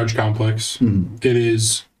very large complex. It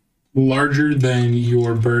is larger than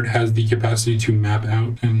your bird has the capacity to map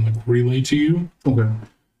out and like relay to you. Okay.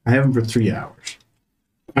 I have them for 3 hours.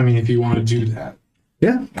 I mean, if you want to do that.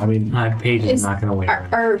 Yeah, I mean, My page is Is- not going to wait.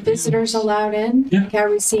 Are visitors allowed in? Yeah. Like, are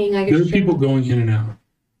we seeing like a There are ship? people going in and out.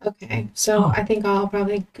 Okay, so Oh. I think I'll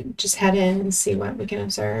probably just head in and see what we can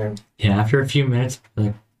observe. Yeah, after a few minutes,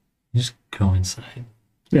 like, just go inside.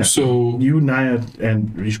 yeah. So You, Naya,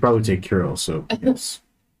 and you should probably take Kirill, so yes,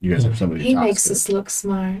 you guys have somebody to He talk makes to. us look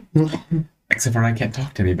smart. Except for I can't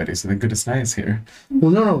talk to anybody, so the goodness Naya's here.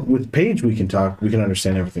 Well, no, with Paige we can talk. We can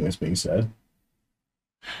understand everything that's being said.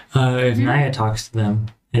 If Naya talks to them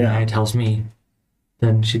and Yeah. Naya tells me,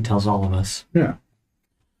 then she tells all of us. Yeah.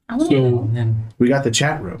 I wanna So- know. And then We got the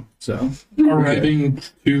chat room, so. arriving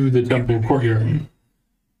to the temple courtyard,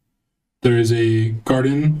 there is a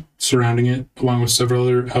garden surrounding it, along with several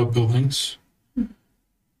other outbuildings.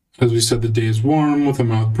 As we said, the day is warm with a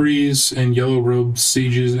mild breeze, and yellow-robed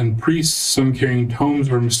sages and priests, some carrying tomes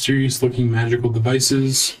or mysterious-looking magical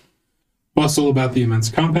devices, bustle about the immense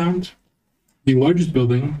compound. The largest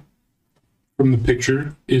building from the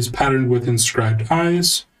picture is patterned with inscribed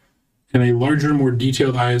eyes, and a larger, more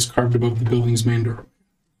detailed eye is carved above the building's main door.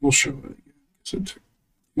 We'll show it again.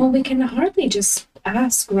 Well, we can hardly just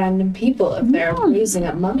ask random people if they're using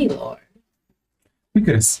a mummy lord. We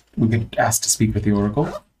could ask to speak with the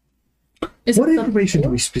oracle. Is What it the- information do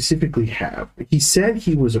we specifically have? He said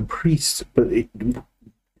he was a priest, but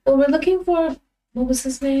Well, we're looking for What was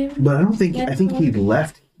his name? But I don't think, I think he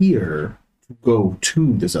left here to go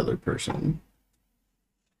to this other person.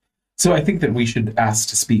 So I think that we should ask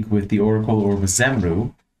to speak with the Oracle or with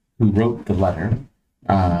Zemru, who wrote the letter,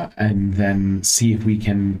 and then see if we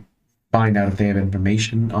can find out if they have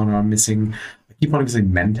information on our missing. I keep wanting to say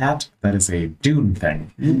Mentat. That is a Dune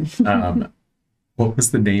thing. What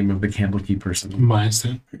was the name of the Candlekeep person?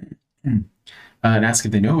 Myosin. And ask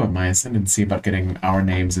if they know about Myosin and see about getting our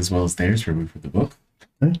names as well as theirs removed from the book.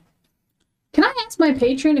 Can I ask my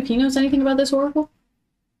patron if he knows anything about this oracle?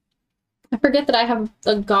 I forget that I have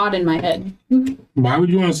a god in my head. Why would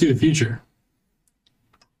you want to see the future?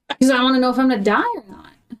 Because I want to know if I'm going to die or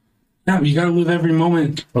not. Yeah, you gotta live every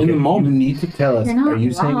moment in the You moment. need to tell us, You're not are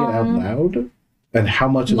you saying it out wrong. loud? And how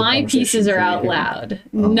much of the My conversation pieces are can you out hear? loud.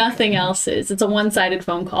 Nothing else is. It's a one-sided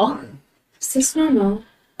phone call. Is this normal?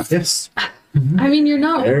 Yes. I mean, you're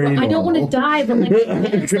not. Very I don't want to normal. die, but like,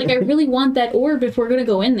 it's like I really want that orb if we're gonna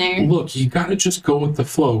go in there. Look, you gotta just go with the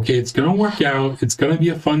flow, okay? It's gonna work out. It's gonna be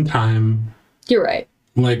a fun time. You're right.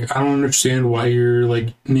 Like, I don't understand why you're,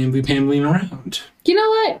 like, namely-pambling around. You know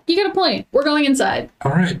what? You got a point. We're going inside.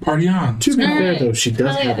 All right, party on. To be fair, Alright. though, she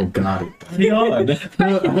does Oh, have yeah. a god.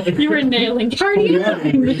 You were nailing party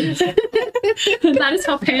on. That is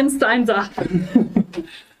how Pan signs off.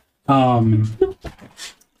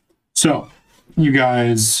 So, you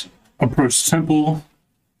guys approach the temple,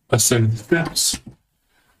 ascend the steps.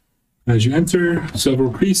 As you enter,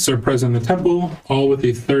 several priests are present in the temple, all with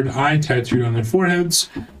a third eye tattooed on their foreheads,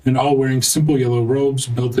 and all wearing simple yellow robes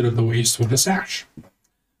belted at the waist with a sash.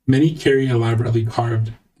 Many carry elaborately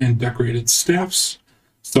carved and decorated staffs.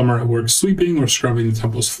 Some are at work sweeping or scrubbing the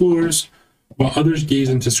temple's floors, while others gaze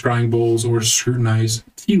into scrying bowls or scrutinize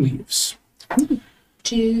tea leaves.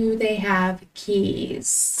 Do they have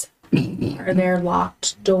keys? Are there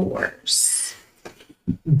locked doors?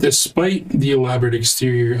 Despite the elaborate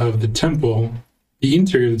exterior of the temple, the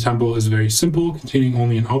interior of the temple is very simple, containing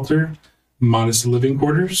only an altar, modest living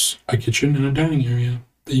quarters, a kitchen, and a dining area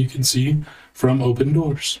that you can see from open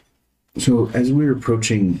doors. So, as we're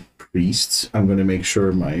approaching priests, I'm going to make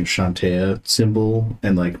sure my Shantea symbol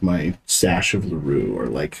and, like, my sash of LaRue are,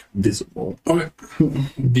 like, visible. Okay.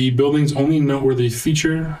 The building's only noteworthy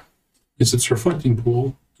feature is its reflecting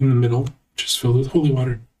pool in the middle, which is filled with holy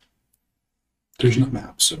water. There's no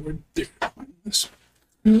map, so we're there to find this.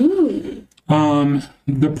 The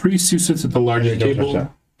priest who sits at the largest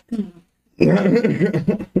table.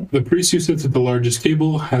 The priest who sits at the largest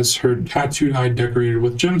table has her tattooed eye decorated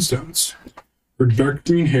with gemstones. Her dark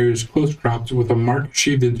green hair is close cropped with a mark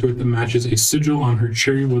shaved into it that matches a sigil on her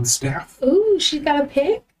cherry wood staff. Ooh, she's got a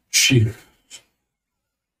pick. She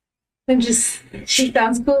She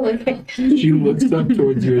sounds cool looking. she looks up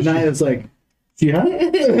towards you. as she- Naya's like, yeah?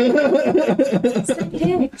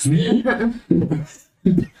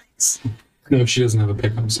 No, she doesn't have a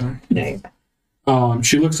pick. I'm sorry. No.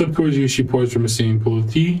 She looks up towards you. She pours from a steaming pool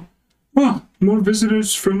of tea. Ah, more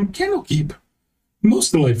visitors from Candlekeep.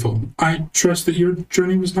 Most delightful. I trust that your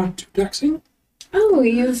journey was not too taxing. Oh,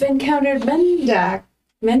 you've encountered Mendak.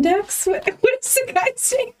 Mendax? What is the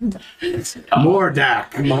guy's name? More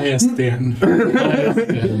Dak. Maya Stan.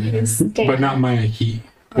 Maya Stan. But not Maya He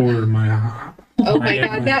or Maya. Oh my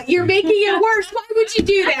god, now you're making it worse. Why would you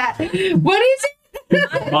do that? What is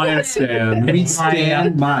it? Maya Stan. We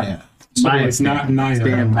stand Maya. So Maya it's not Naya.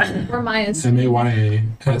 Stand Maya. Or Maya's.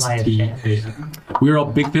 Mayastan. We're all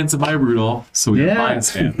big fans of Maya Rudolph, so we Yeah. are Maya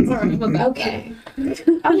Stan. Okay.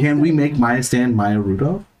 Can we make Maya stand Maya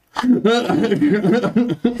Rudolph? We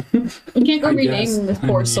can't go I rename guess. this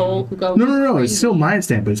poor soul who goes. No. It's still Maya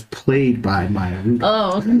stand, but it's played by Maya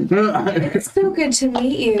Rudolph. Oh, It's so good to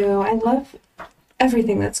meet you. I love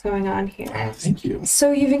everything that's going on here. Thank you.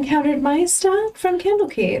 So you've encountered Maesta from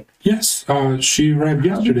Candlekeep. Yes, she arrived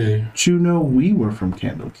yesterday. Did you know we were from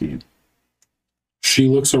Candlekeep? She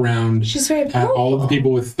looks around She's very at powerful. all of the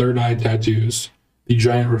people with third eye tattoos, the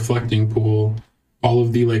giant reflecting pool, all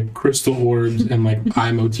of the like crystal orbs and like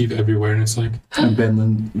eye motif everywhere, and it's like And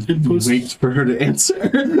Benlin it was waits for her to answer.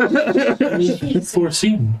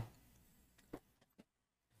 foreseen.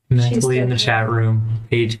 Mentally in the She's chat room,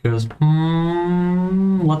 Paige goes,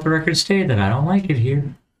 let the record state that I don't like it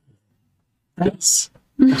here. Yes.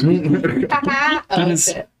 Oh, is-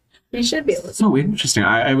 shit. You should be able to. So interesting.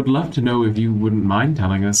 I would love to know if you wouldn't mind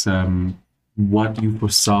telling us what you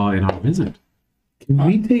foresaw in our visit. Can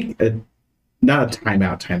we take not a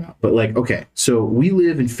timeout, but like, okay, so we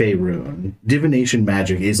live in Faerun. Divination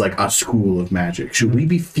magic is like a school of magic. Should we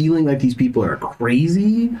be feeling like these people are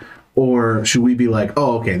crazy? Or should we be like,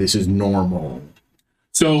 oh, okay, this is normal?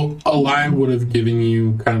 So Eli would have given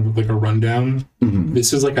you kind of like a rundown. Mhm.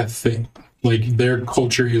 This is like a thing. Like their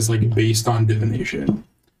culture is like based on divination.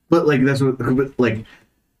 But like that's what, but like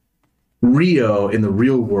Rio in the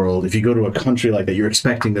real world, if you go to a country like that, you're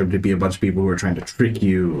expecting there to be a bunch of people who are trying to trick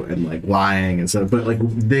you and like lying and stuff. But like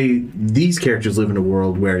these characters live in a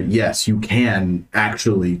world where yes, you can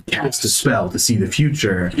actually cast a spell to see the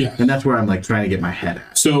future. Yeah. And that's where I'm like trying to get my head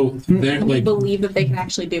at. So they're And we like, believe that they can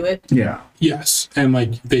actually do it. Yeah. yes, and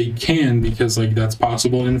like they can because like that's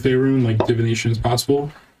possible in Faerun, like divination is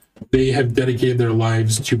possible. They have dedicated their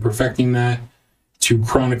lives to perfecting that, to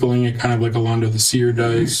chronicling it, kind of like Alando the Seer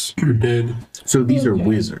does or did. So these are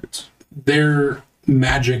wizards. They're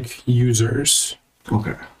magic users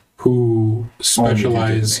Okay. who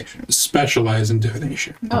divination. specialize in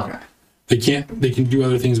divination. Oh. They can do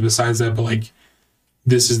other things besides that, but like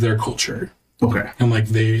this is their culture. Okay. And like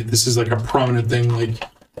this is like a prominent thing. Like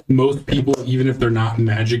most people, even if they're not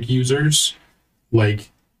magic users,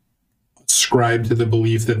 like ascribe to the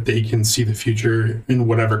belief that they can see the future in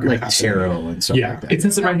whatever Like capacity. tarot and stuff Yeah. like that. It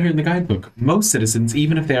says it right here in the guidebook. Most citizens,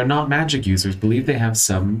 even if they are not magic users, believe they have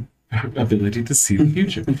some ability to see the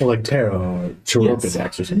future. Like tarot or Chiroka Yes.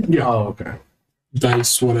 decks or something. Yeah. Oh, okay.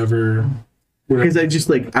 Dice, whatever. Because I just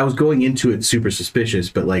like I was going into it super suspicious,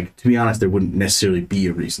 but like to be honest, there wouldn't necessarily be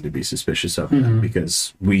a reason to be suspicious of them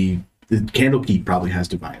because the Candlekeep probably has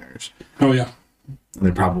diviners, Oh yeah. and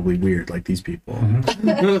they're probably weird like these people.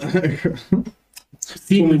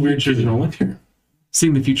 It's only weird you don't live here.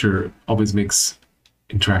 Seeing the future always makes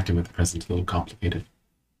interacting with the present a little complicated.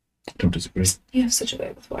 Don't disagree. You have such a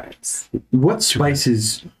way with words. What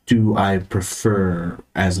spices do I prefer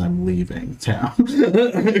as I'm leaving town?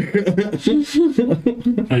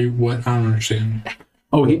 Are you what? I don't understand.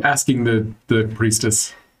 Oh, he asking the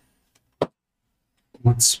priestess.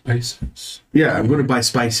 What spices? Yeah, I'm going to buy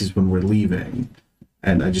spices when we're leaving,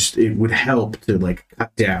 and it would help to like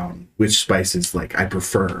cut down which spices like I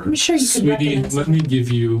prefer. I'm sure you can Sweetie, recommend let me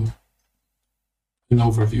give you an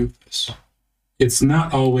overview of this. It's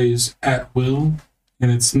not always at will, and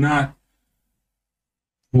it's not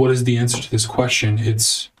what is the answer to this question.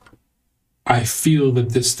 It's I feel that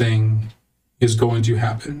this thing is going to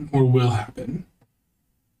happen or will happen.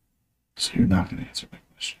 So you're not going to answer my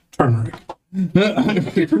question. Turmeric. That's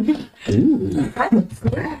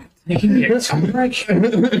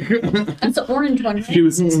the orange one, She right?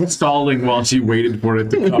 was stalling while she waited for it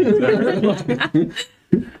to come to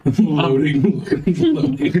Loading.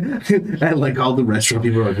 And like all the restaurant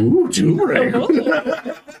people are like, ooh, turmeric.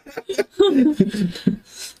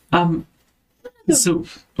 So,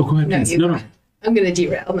 oh, go ahead, No, please. you No, go no. ahead. I'm gonna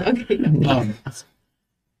derail. No, okay.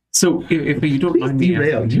 So, if you don't mind me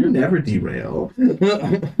Derail. asking, You never derail.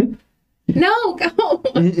 No, go.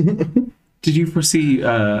 did you foresee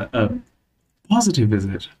a positive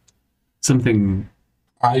visit? Something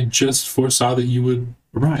I just foresaw that you would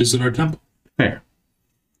right? visit our temple. Fair.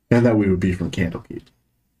 And that we would be from Candlekeep.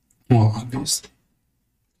 Well, obviously.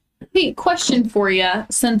 Hey, question for you,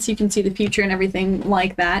 since you can see the future and everything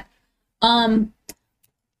like that.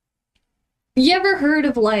 You ever heard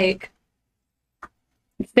of like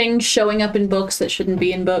things showing up in books that shouldn't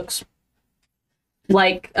be in books?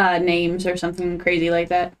 Like names or something crazy like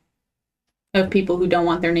that? Of people who don't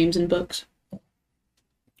want their names in books.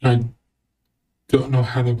 I don't know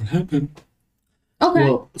how that would happen. Okay.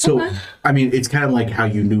 Well, so okay. I mean, it's kind of like how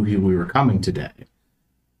you knew we were coming today.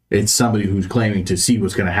 It's somebody who's claiming to see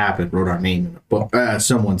what's going to happen, wrote our name in a book,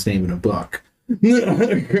 someone's name in a book.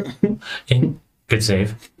 Good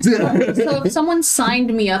save. So if someone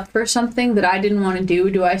signed me up for something that I didn't want to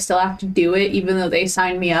do I still have to do it even though they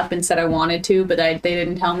signed me up and said I wanted to, but they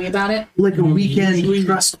didn't tell me about it? Like a weekend Usually-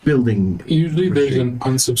 trust building. Usually there's an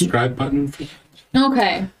unsubscribe button for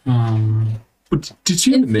Okay. But did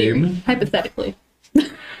you have a In theory, name? hypothetically.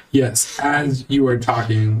 Yes, as you are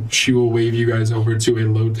talking, she will wave you guys over to a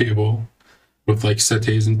low table with like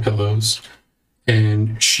settees and pillows,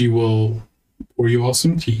 and she will pour you all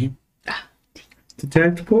some tea,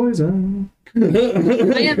 Detect poison.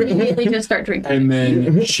 I immediately just start drinking. and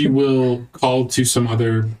then she will call to some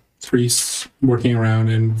other priests working around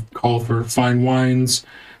and call for fine wines,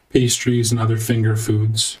 pastries, and other finger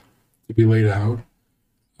foods to be laid out.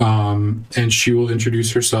 And she will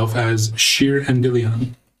introduce herself as Shir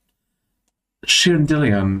Endilion.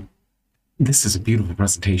 Shirandilion, this is a beautiful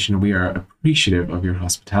presentation. We are appreciative of your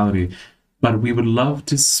hospitality, but we would love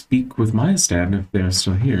to speak with Mayastan if they're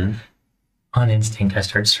still here. On instinct, I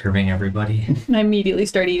start serving everybody. I immediately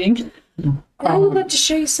start eating. I would love to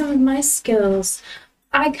show you some of my skills.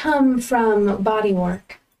 I come from body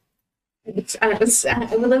work. I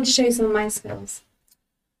would love to show you some of my skills.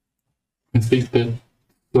 I think that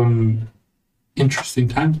some interesting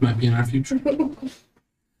times might be in our future.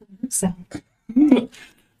 think so.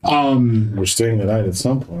 We're staying the night at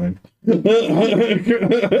some point.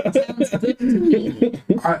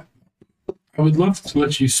 I would love to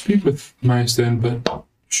let you speak with Maya Stan, but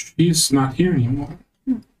she's not here anymore.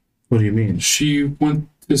 What do you mean? She went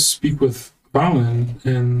to speak with Valen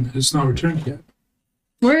and has not returned yet.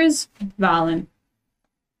 Where is Valen?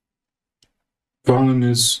 Valen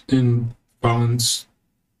is in Valen's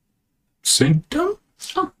sanctum?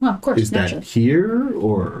 Oh, well, of course. Is that naturally. here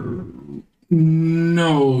or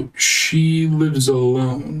No, she lives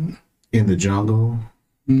alone. in the jungle?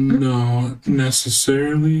 No,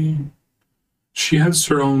 necessarily. She has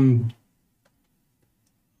her own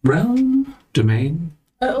realm, Domain?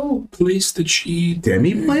 Oh, place that she...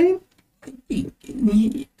 Demi-plane?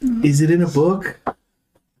 Is it in a book?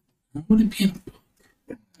 Would it be in...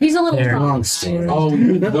 he's a little There. drunk. Long story. Oh,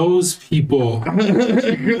 those people. I've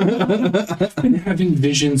been having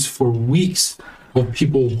visions for weeks of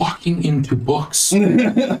people walking into books.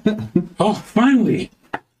 Oh, finally.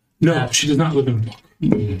 No, she does not live in a book.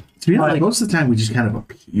 To be honest, most of the time we just kind of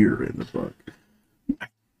appear in the book.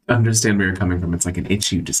 Understand where you're coming from. It's like an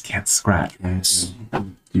itch you just can't scratch. Right?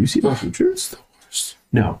 Do you see the future? It's the worst.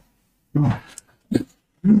 No. Oh.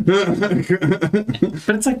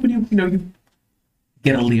 But it's like when you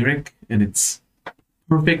get a lyric and it's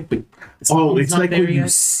perfect, but It's not like there when you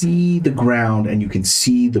yet. see the ground and you can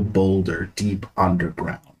see the boulder deep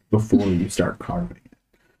underground before you start carving it.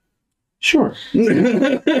 Sure.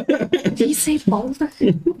 Did he say boulder?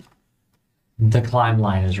 The climb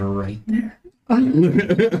line is right there.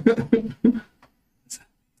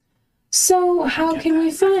 So how can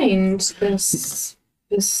we find this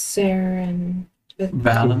Saren?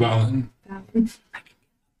 Valen.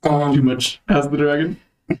 Valen? Too much. How's the dragon?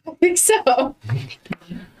 I think so.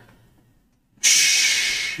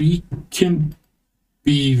 She can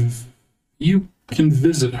be... You can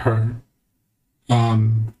visit her.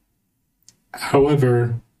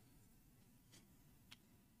 However,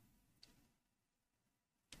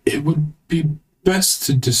 it would be best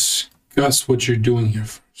to discuss what you're doing here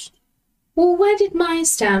first. Well, why did Maya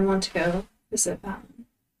Stan want to go visit Valen?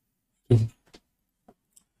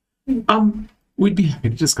 We'd be happy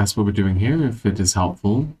to discuss what we're doing here if it is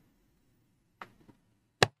helpful.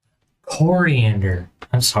 Coriander.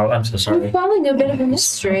 I'm so We're sorry. following a bit of a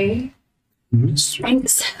mystery. Mystery.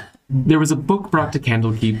 Thanks. There was a book brought to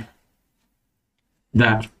Candlekeep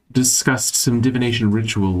that discussed some divination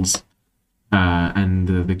rituals and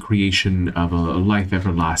the creation of a life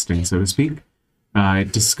everlasting, so to speak.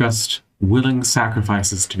 It discussed willing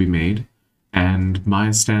sacrifices to be made, and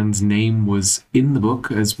Maya Stan's name was in the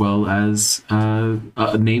book, as well as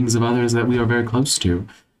names of others that we are very close to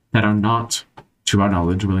that are not, to our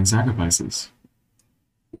knowledge, willing sacrifices.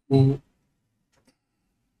 Well,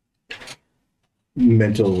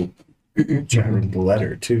 Mental the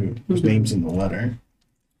letter too. There's names in the letter.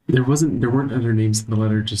 There weren't other names in the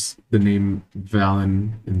letter, just the name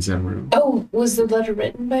Valen and Zemru. Oh, was the letter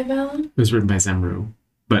written by Valen? It was written by Zemru,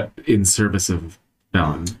 but in service of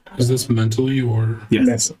Valen. is this mentally or...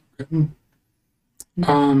 Yes.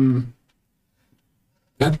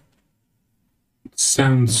 That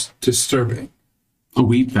sounds disturbing.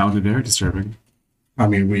 We found it very disturbing. I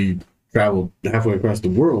mean, we traveled halfway across the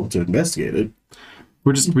world to investigate it.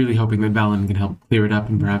 We're just really hoping that Valen can help clear it up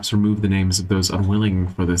and perhaps remove the names of those unwilling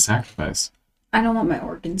for the sacrifice. I don't want my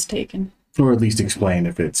organs taken. Or at least explain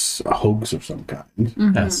if it's a hoax of some kind.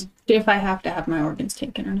 Yes. If I have to have my organs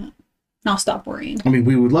taken or not. I'll stop worrying. I mean,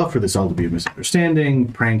 we would love for this all to be a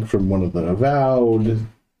misunderstanding, prank from one of the avowed.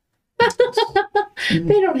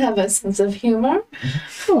 They don't have a sense of humor.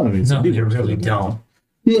 Well, I mean, No, some they people really still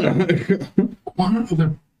don't. One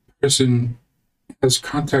other person has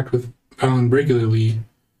contact with Valen regularly,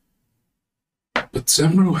 but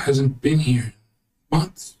Zemru hasn't been here in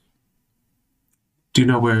months. Do you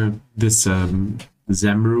know where this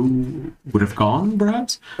Zemru would have gone,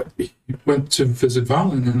 perhaps? He went to visit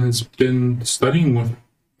Valen and has been studying with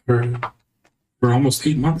her for almost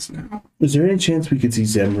 8 months now. Is there any chance we could see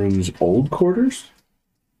Zemru's old quarters?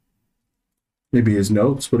 Maybe his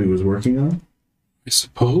notes, what he was working on? I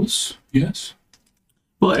suppose, yes.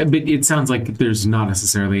 Well, but it sounds like there's not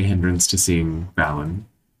necessarily a hindrance to seeing Valen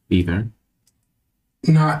either.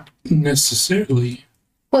 Not necessarily.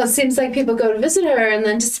 Well, it seems like people go to visit her and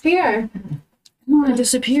then disappear. I don't want to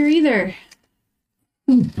disappear either.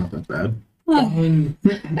 Not that bad. Valen,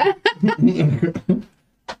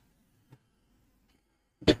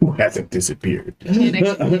 Who hasn't disappeared?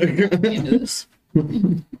 Into this.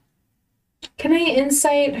 Can I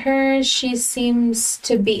insight her? She seems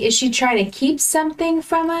to be. Is she trying to keep something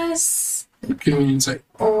from us? give me insight.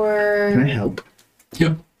 Can I Or. help?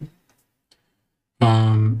 Yep.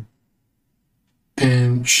 And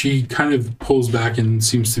she kind of pulls back and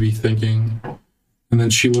seems to be thinking. And then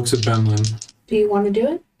she looks at Benlin. Do you want to do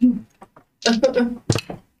it?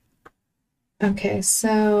 Okay,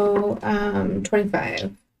 so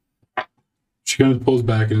 25. She kind of pulls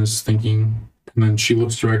back and is thinking. And then she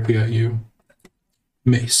looks directly at you.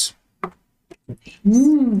 Mace.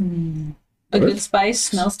 A good spice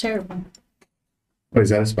smells terrible. Oh, is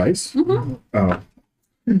that a spice? Mm-hmm. Oh.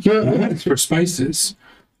 For spices.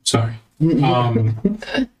 Sorry.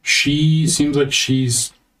 She seems like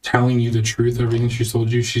she's telling you the truth, everything she's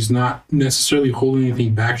told you. She's not necessarily holding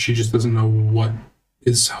anything back. She just doesn't know what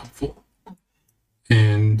is helpful.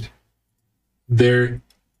 And there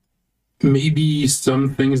may be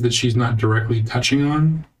some things that she's not directly touching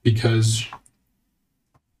on because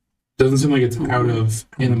it doesn't seem like it's out of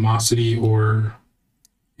animosity or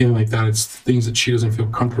anything like that. It's things that she doesn't feel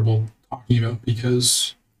comfortable talking about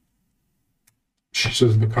because she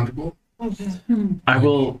doesn't feel comfortable. Okay. I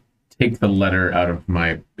will take the letter out of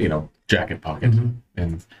my, jacket pocket,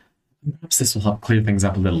 and perhaps this will help clear things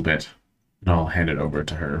up a little bit. And I'll hand it over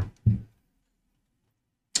to her.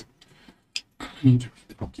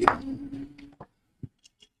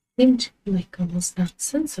 Seemed like almost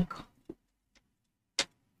nonsensical.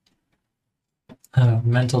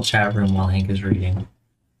 Mental chat room while Hank is reading.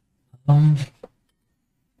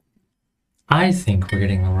 I think we're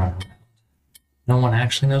getting the runaround. No one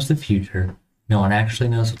actually knows the future. No one actually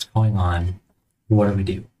knows what's going on. What do we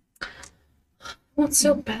do? I want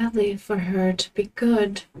so badly for her to be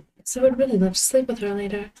good. So I would really love to sleep with her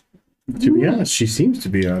later. To be honest, she seems to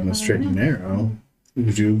be on the straight and narrow.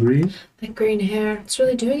 Would you agree? That green hair, it's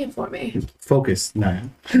really doing it for me. Focus, Naya.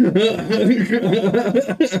 Her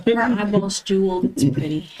eyeballs jeweled. It's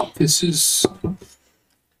pretty. This is...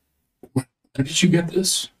 Where did you get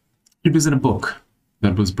this? It was in a book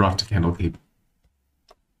that was brought to Candlekeep.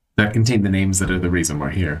 That contained the names that are the reason we're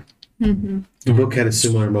here. Mm-hmm. The book had a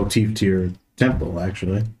similar motif to your temple,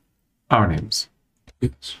 actually. Our names.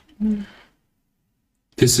 Yes.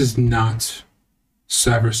 This is not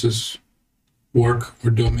Severus's work or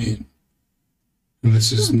domain. And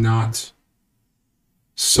this is not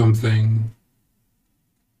something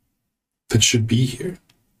that should be here.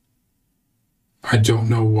 I don't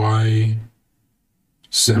know why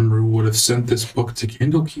Zemru would have sent this book to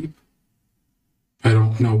Candlekeep. I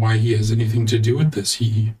don't know why he has anything to do with this.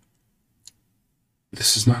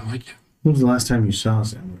 This is not like him. When was the last time you saw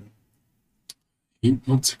Zemru? 8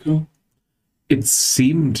 months ago? It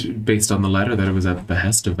seemed, based on the letter, that it was at the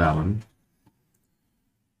behest of Valen.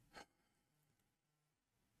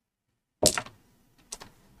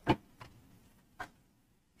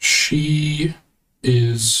 She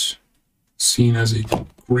is seen as a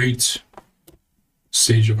great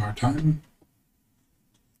sage of our time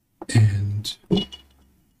and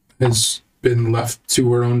has been left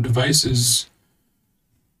to her own devices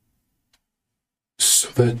so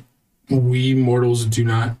that we mortals do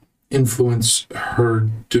not influence her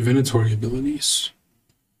divinatory abilities.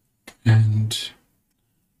 And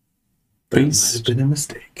That might have been a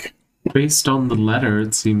mistake. Based on the letter,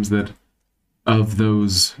 it seems that of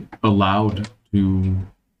those allowed to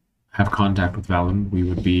have contact with Valen, we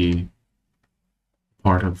would be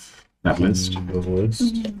part of that list. The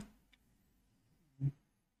list.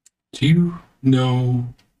 do you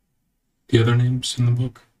know the other names in the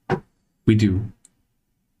book? We do.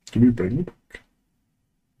 Can we bring it?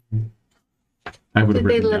 I would have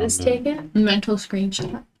Did they written let down us the- take it? Mental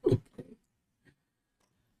screenshot.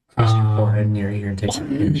 Press your forehead near your ear and take some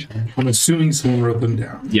screenshot. I'm assuming someone wrote them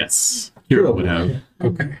down. Yes. Hero would have.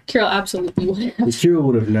 Okay. Carol absolutely would have. The hero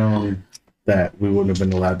would have known that we wouldn't have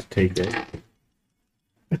been allowed to take it.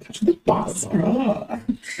 Because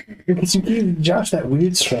you gave Josh that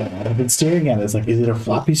weird straw. I've been staring at it. It's like, is it a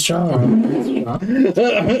floppy straw or a weird straw?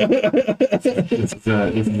 This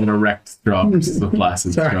is an erect straw versus a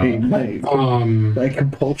flaccid Sorry, straw. my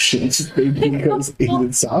compulsions. Maybe it goes, is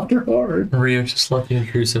it soft or hard? Maria, just let the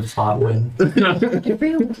intrusive thought win.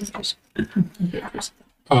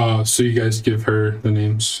 So you guys give her the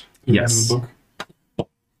names Yes. in the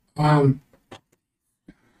book?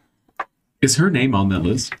 Is her name on that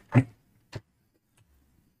list?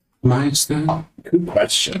 Maestan, Good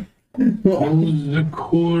question.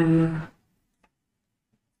 Zakor,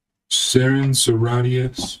 Saren,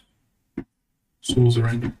 Soradius,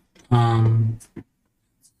 Solzaran,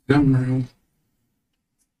 Zemru,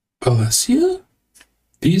 Alessia?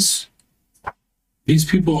 These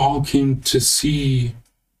people all came to see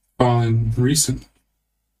Fallen recently.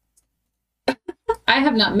 I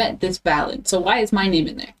have not met this Valen, so why is my name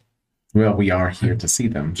in there? Well, we are here to see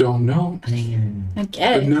them. Don't know. I But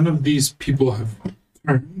guess. none of these people have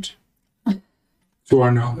returned, to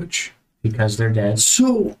our knowledge. Because they're dead.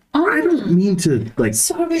 So I don't mean to like.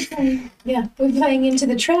 So are we playing? Yeah, we're playing into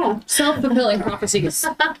the trap. Self-fulfilling prophecies.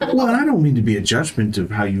 Well, I don't mean to be a judgment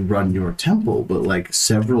of how you run your temple, but like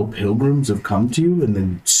several pilgrims have come to you, and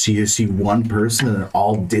then you see one person, and it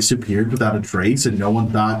all disappeared without a trace, and no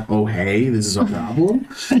one thought, "Oh, hey, this is a problem."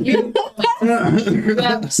 You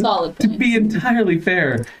have a solid To point. be entirely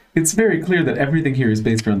fair, it's very clear that everything here is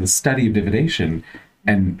based around the study of divination,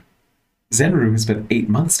 and Zenru has spent 8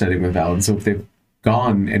 months studying with Valen, so if they've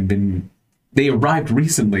gone and been... They arrived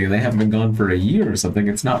recently and they haven't been gone for a year or something,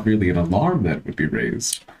 it's not really an alarm that would be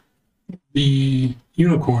raised. The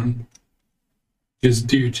unicorn is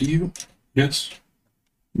dear to you, yes?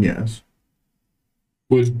 Yes.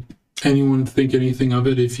 Would anyone think anything of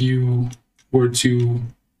it if you were to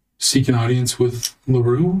seek an audience with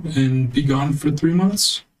LaRue and be gone for 3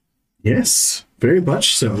 months? Yes, very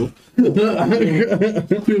much so.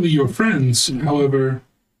 Clearly you're friends. However,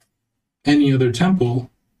 any other temple,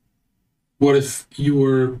 what if you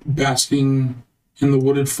were basking in the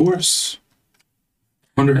wooded forests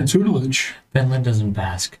under her tutelage? Benlin doesn't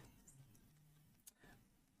bask.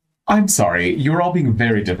 I'm sorry, you're all being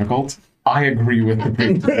very difficult. I agree with the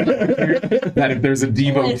priest that if there's a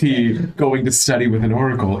devotee going to study with an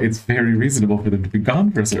oracle, it's very reasonable for them to be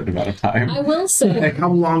gone for a certain amount of time. I will say, Like, how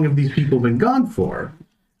long have these people been gone for?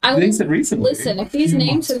 I They will said recently. listen. If these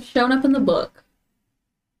names have shown up in the book,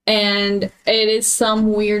 and it is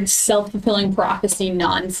some weird self-fulfilling prophecy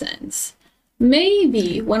nonsense,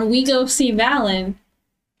 maybe when we go see Valen,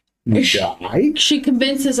 Die? she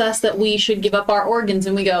convinces us that we should give up our organs,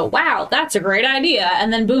 and we go, wow, that's a great idea.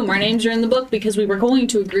 And then boom, our names are in the book because we were going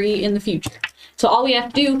to agree in the future. So all we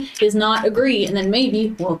have to do is not agree, and then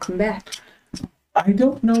maybe we'll come back. I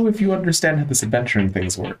don't know if you understand how this adventuring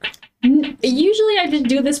things work. Usually I just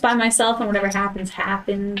do this by myself, and whatever happens,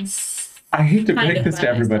 happens. I hate to Kind break of this by to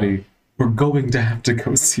everybody. We're going to have to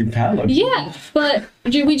go see Valen. Yeah, but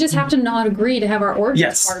we just have to not agree to have our organs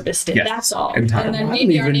Yes, harvested. yes, That's all. entirely. And then I don't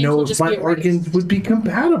maybe our even names know will if just my be erased. organs would be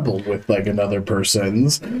compatible with like another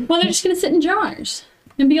person's. Well, they're just gonna sit in jars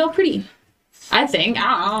and be all pretty. I think.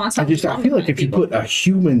 I don't know. I feel like if you put a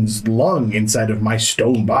human's lung inside of my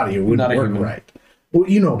stone body, it Not wouldn't a work human. right. Well,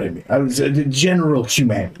 you know what I mean. I was general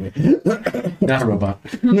humanity. Not a robot.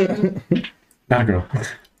 Not a girl.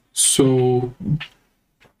 So,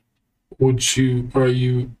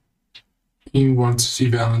 you want to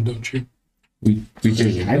see Valen, don't you? We do.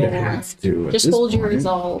 I'd have to. at Just this hold your point.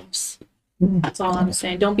 resolves. That's all I'm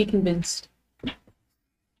saying. Don't be convinced.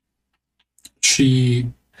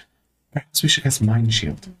 She Perhaps we should cast Mind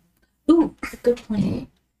Shield. Ooh, a good plan.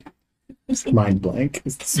 Mind blank.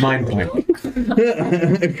 Mind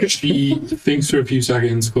blank. She thinks for a few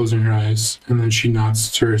seconds, closing her eyes, and then she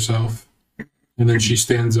nods to herself. And then she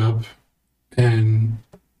stands up and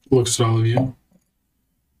looks at all of you.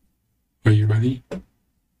 Are you ready?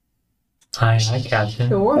 Hi, Captain.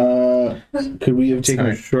 Sure. Could we have taken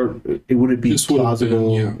Sorry. a short? Would it be This would have been,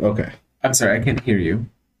 plausible? yeah. Okay. I'm sorry, I can't hear you.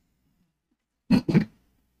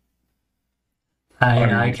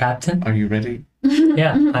 Hi, Captain. Are you ready?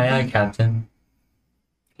 Yeah, hi, Captain.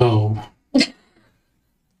 Oh.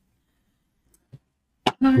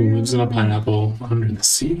 Who lives in a pineapple under the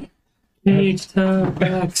sea? Page the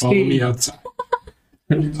Follow me backseat. outside.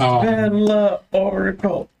 Bella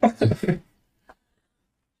Oracle.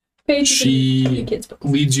 She kids books.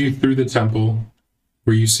 leads you through the temple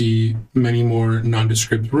where you see many more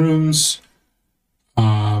nondescript rooms,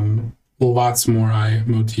 lots more eye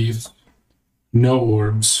motifs, no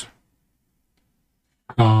orbs.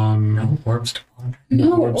 No orbs to ponder.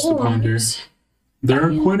 No orbs to ponder. orbs. There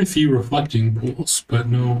are quite a few reflecting pools, but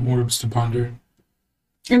no orbs to ponder.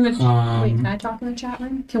 In the, wait, can Um, I talk in the chat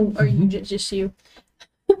room? Or you just you?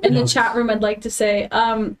 In the chat room, I'd like to say,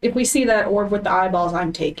 if we see that orb with the eyeballs,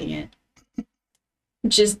 I'm taking it.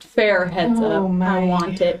 Just fair heads Oh, up. my. I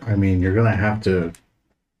want it. I mean, you're gonna have to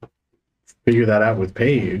figure that out with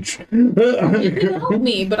Paige. You can help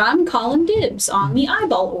me, but I'm calling dibs on the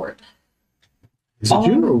eyeball orb. As a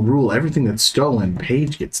general rule, everything that's stolen,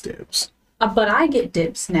 Paige gets dibs. But I get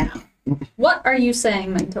dibs now. What are you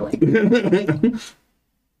saying mentally?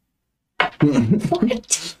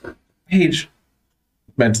 What? Paige,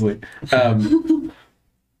 mentally.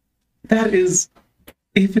 That is,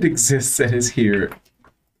 if it exists, that is here,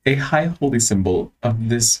 a high holy symbol of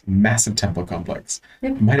this massive temple complex.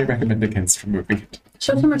 Yep. Might I recommend against removing it?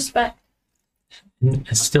 Show some respect.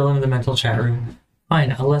 Still in the mental chat room.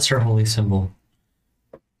 Fine, a lesser holy symbol.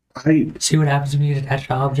 I See what happens when you get attached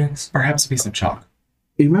to objects? Perhaps a piece of chalk.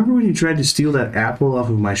 remember when you tried to steal that apple off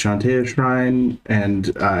of my Shantae shrine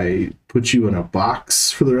and I put you in a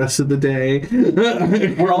box for the rest of the day?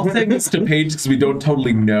 We're all saying this to Paige because we don't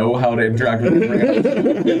totally know how to interact with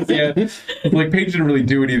her. Yeah. Like, Paige didn't really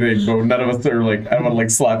do anything, but none of us are like, I don't want to like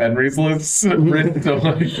slap Henry's lips. So, like,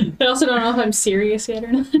 I also don't know if I'm serious yet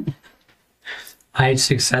or not. I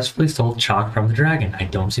successfully stole chalk from the dragon. I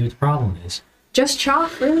don't see what the problem is. Just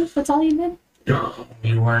chalk, really? That's all you did?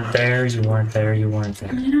 You weren't there, you weren't there, you weren't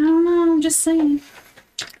there. I don't know, I'm just saying.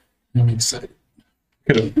 I'm excited.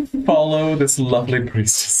 gonna follow this lovely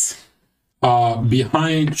priestess.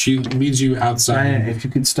 Behind, she leads you Diana, outside. if you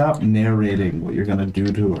could stop narrating what you're gonna do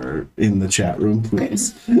to her in the chat room,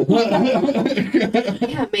 please. I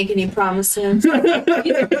can't make any promises.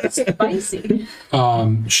 It's spicy.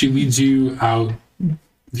 She leads you out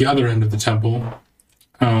the other end of the temple.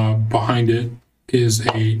 Behind it is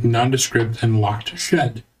a nondescript and locked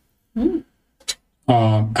shed.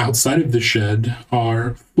 Outside of the shed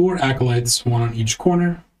are 4 acolytes, one on each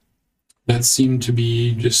corner, that seem to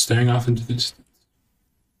be just staring off into the distance.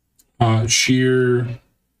 Sheer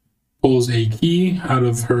pulls a key out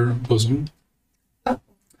of her bosom.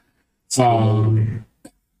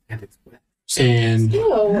 And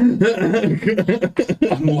Ew.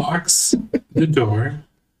 unlocks the door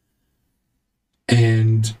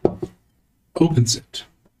and opens it.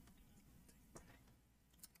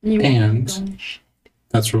 And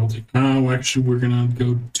that's where we'll take. Actually, we're gonna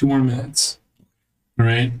go 2 more minutes. All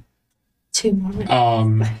right. 2 more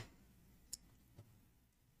minutes.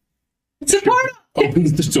 It's a portal.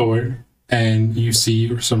 Opens the door, and you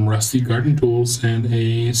see some rusty garden tools and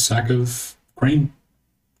a sack of grain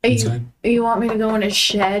inside. You want me to go in a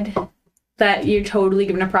shed that you're totally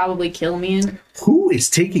gonna probably kill me in? Who is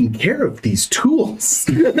taking care of these tools?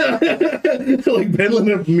 Like Benlin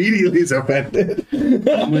immediately is offended.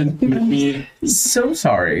 Me, So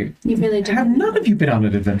sorry. You really Have don't. none of you been on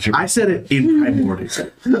an adventure? I said it in primordial.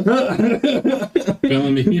 Bella,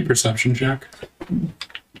 make me a perception check.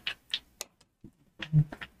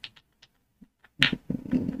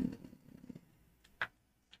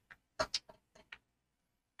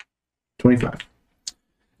 $25.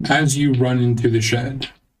 As you run into the shed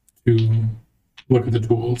to look at the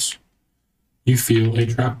tools, you feel a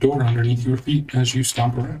trap door underneath your feet as you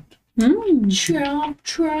stomp around.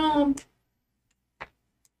 Trump.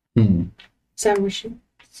 Hmm. Is that what she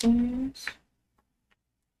says?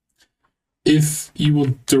 If you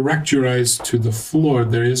will direct your eyes to the floor,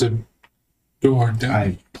 there is a door down.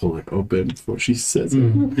 I pull it open before she says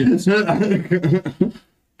it. Yes.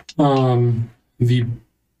 The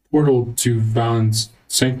portal to Valen's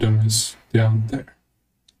sanctum is down there.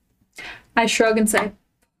 I shrug and say,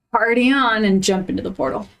 "Party on," and jump into the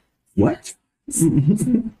portal. What?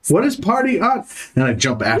 What is party on? And I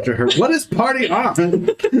jump after her. What is party on?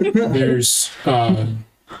 There's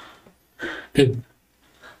it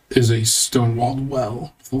is a stone-walled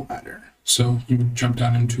well with a ladder, so you would jump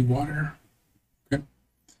down into water. Okay.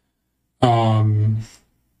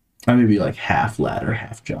 I may be like half ladder,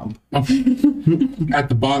 half jump. At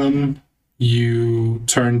the bottom, you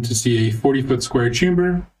turn to see a 40-foot square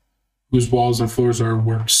chamber whose walls and floors are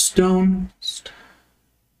worked stone.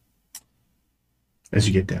 As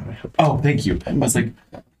you get down, I hope. Oh, thank you. I was like,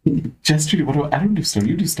 Jester, what do I don't do stone,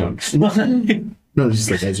 you do stone. No, it's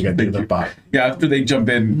just like as you get to the bottom. Yeah, after they jump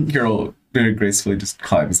in, Carol very gracefully just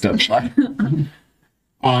climbs down the ladder.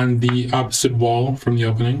 On the opposite wall from the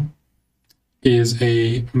opening is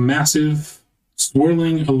a massive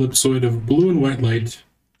swirling ellipsoid of blue and white light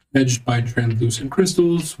edged by translucent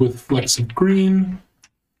crystals with flecks of green.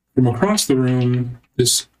 From across the room,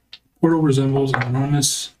 this portal resembles an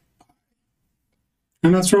enormous...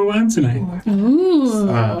 And that's where we'll end tonight. Ooh.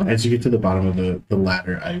 As you get to the bottom of the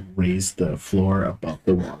ladder, I raise the floor above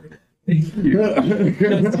the water. Thank you.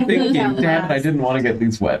 Thank you. Damn it, I didn't want to get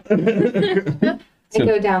these wet. I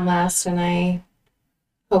go down last and I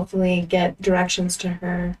hopefully get directions to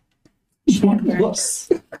her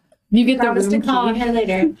chambers. You get the Promise to room call key. her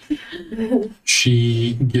later.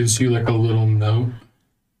 She gives you like a little note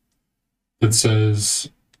that says,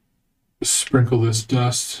 sprinkle this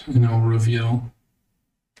dust and it'll reveal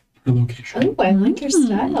her location. Oh, I like your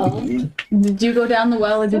style. Did you go down the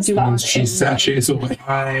well or did you? That's And she sachets away.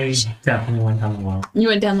 I definitely went down the well. You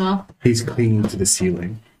went down the well. He's clinging to the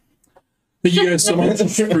ceiling. Thank you guys so much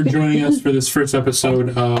for joining us for this first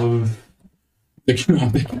episode of The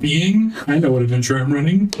Canonic Being. I know what adventure I'm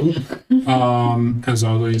running. As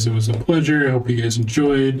always, it was a pleasure. I hope you guys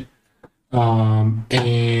enjoyed.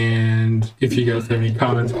 And if you guys have any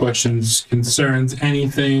comments, questions, concerns,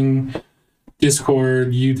 anything,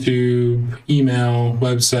 Discord, YouTube, email,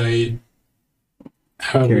 website,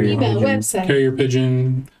 Carrier Email, Pigeon. website. Carrier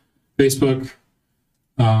Pigeon, Facebook.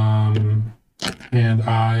 And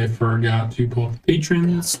I forgot to pull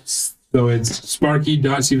patrons. So it's Sparky,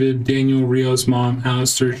 Dotsivid, Daniel, Rio's mom,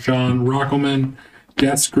 Alistair, Sean, Rockelman,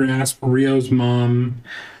 Death's Grasp, Rio's mom,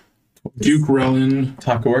 Duke Relin,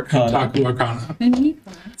 Taco Arcana. Taku Arcana, And me.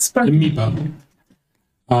 and Meepo.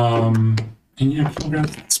 And yeah,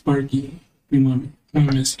 congrats, Sparky. We love you. We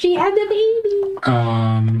miss She had the baby.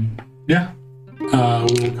 you. Yeah.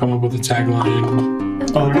 We'll come up with a tagline.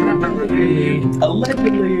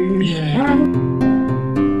 Allegedly. Yeah.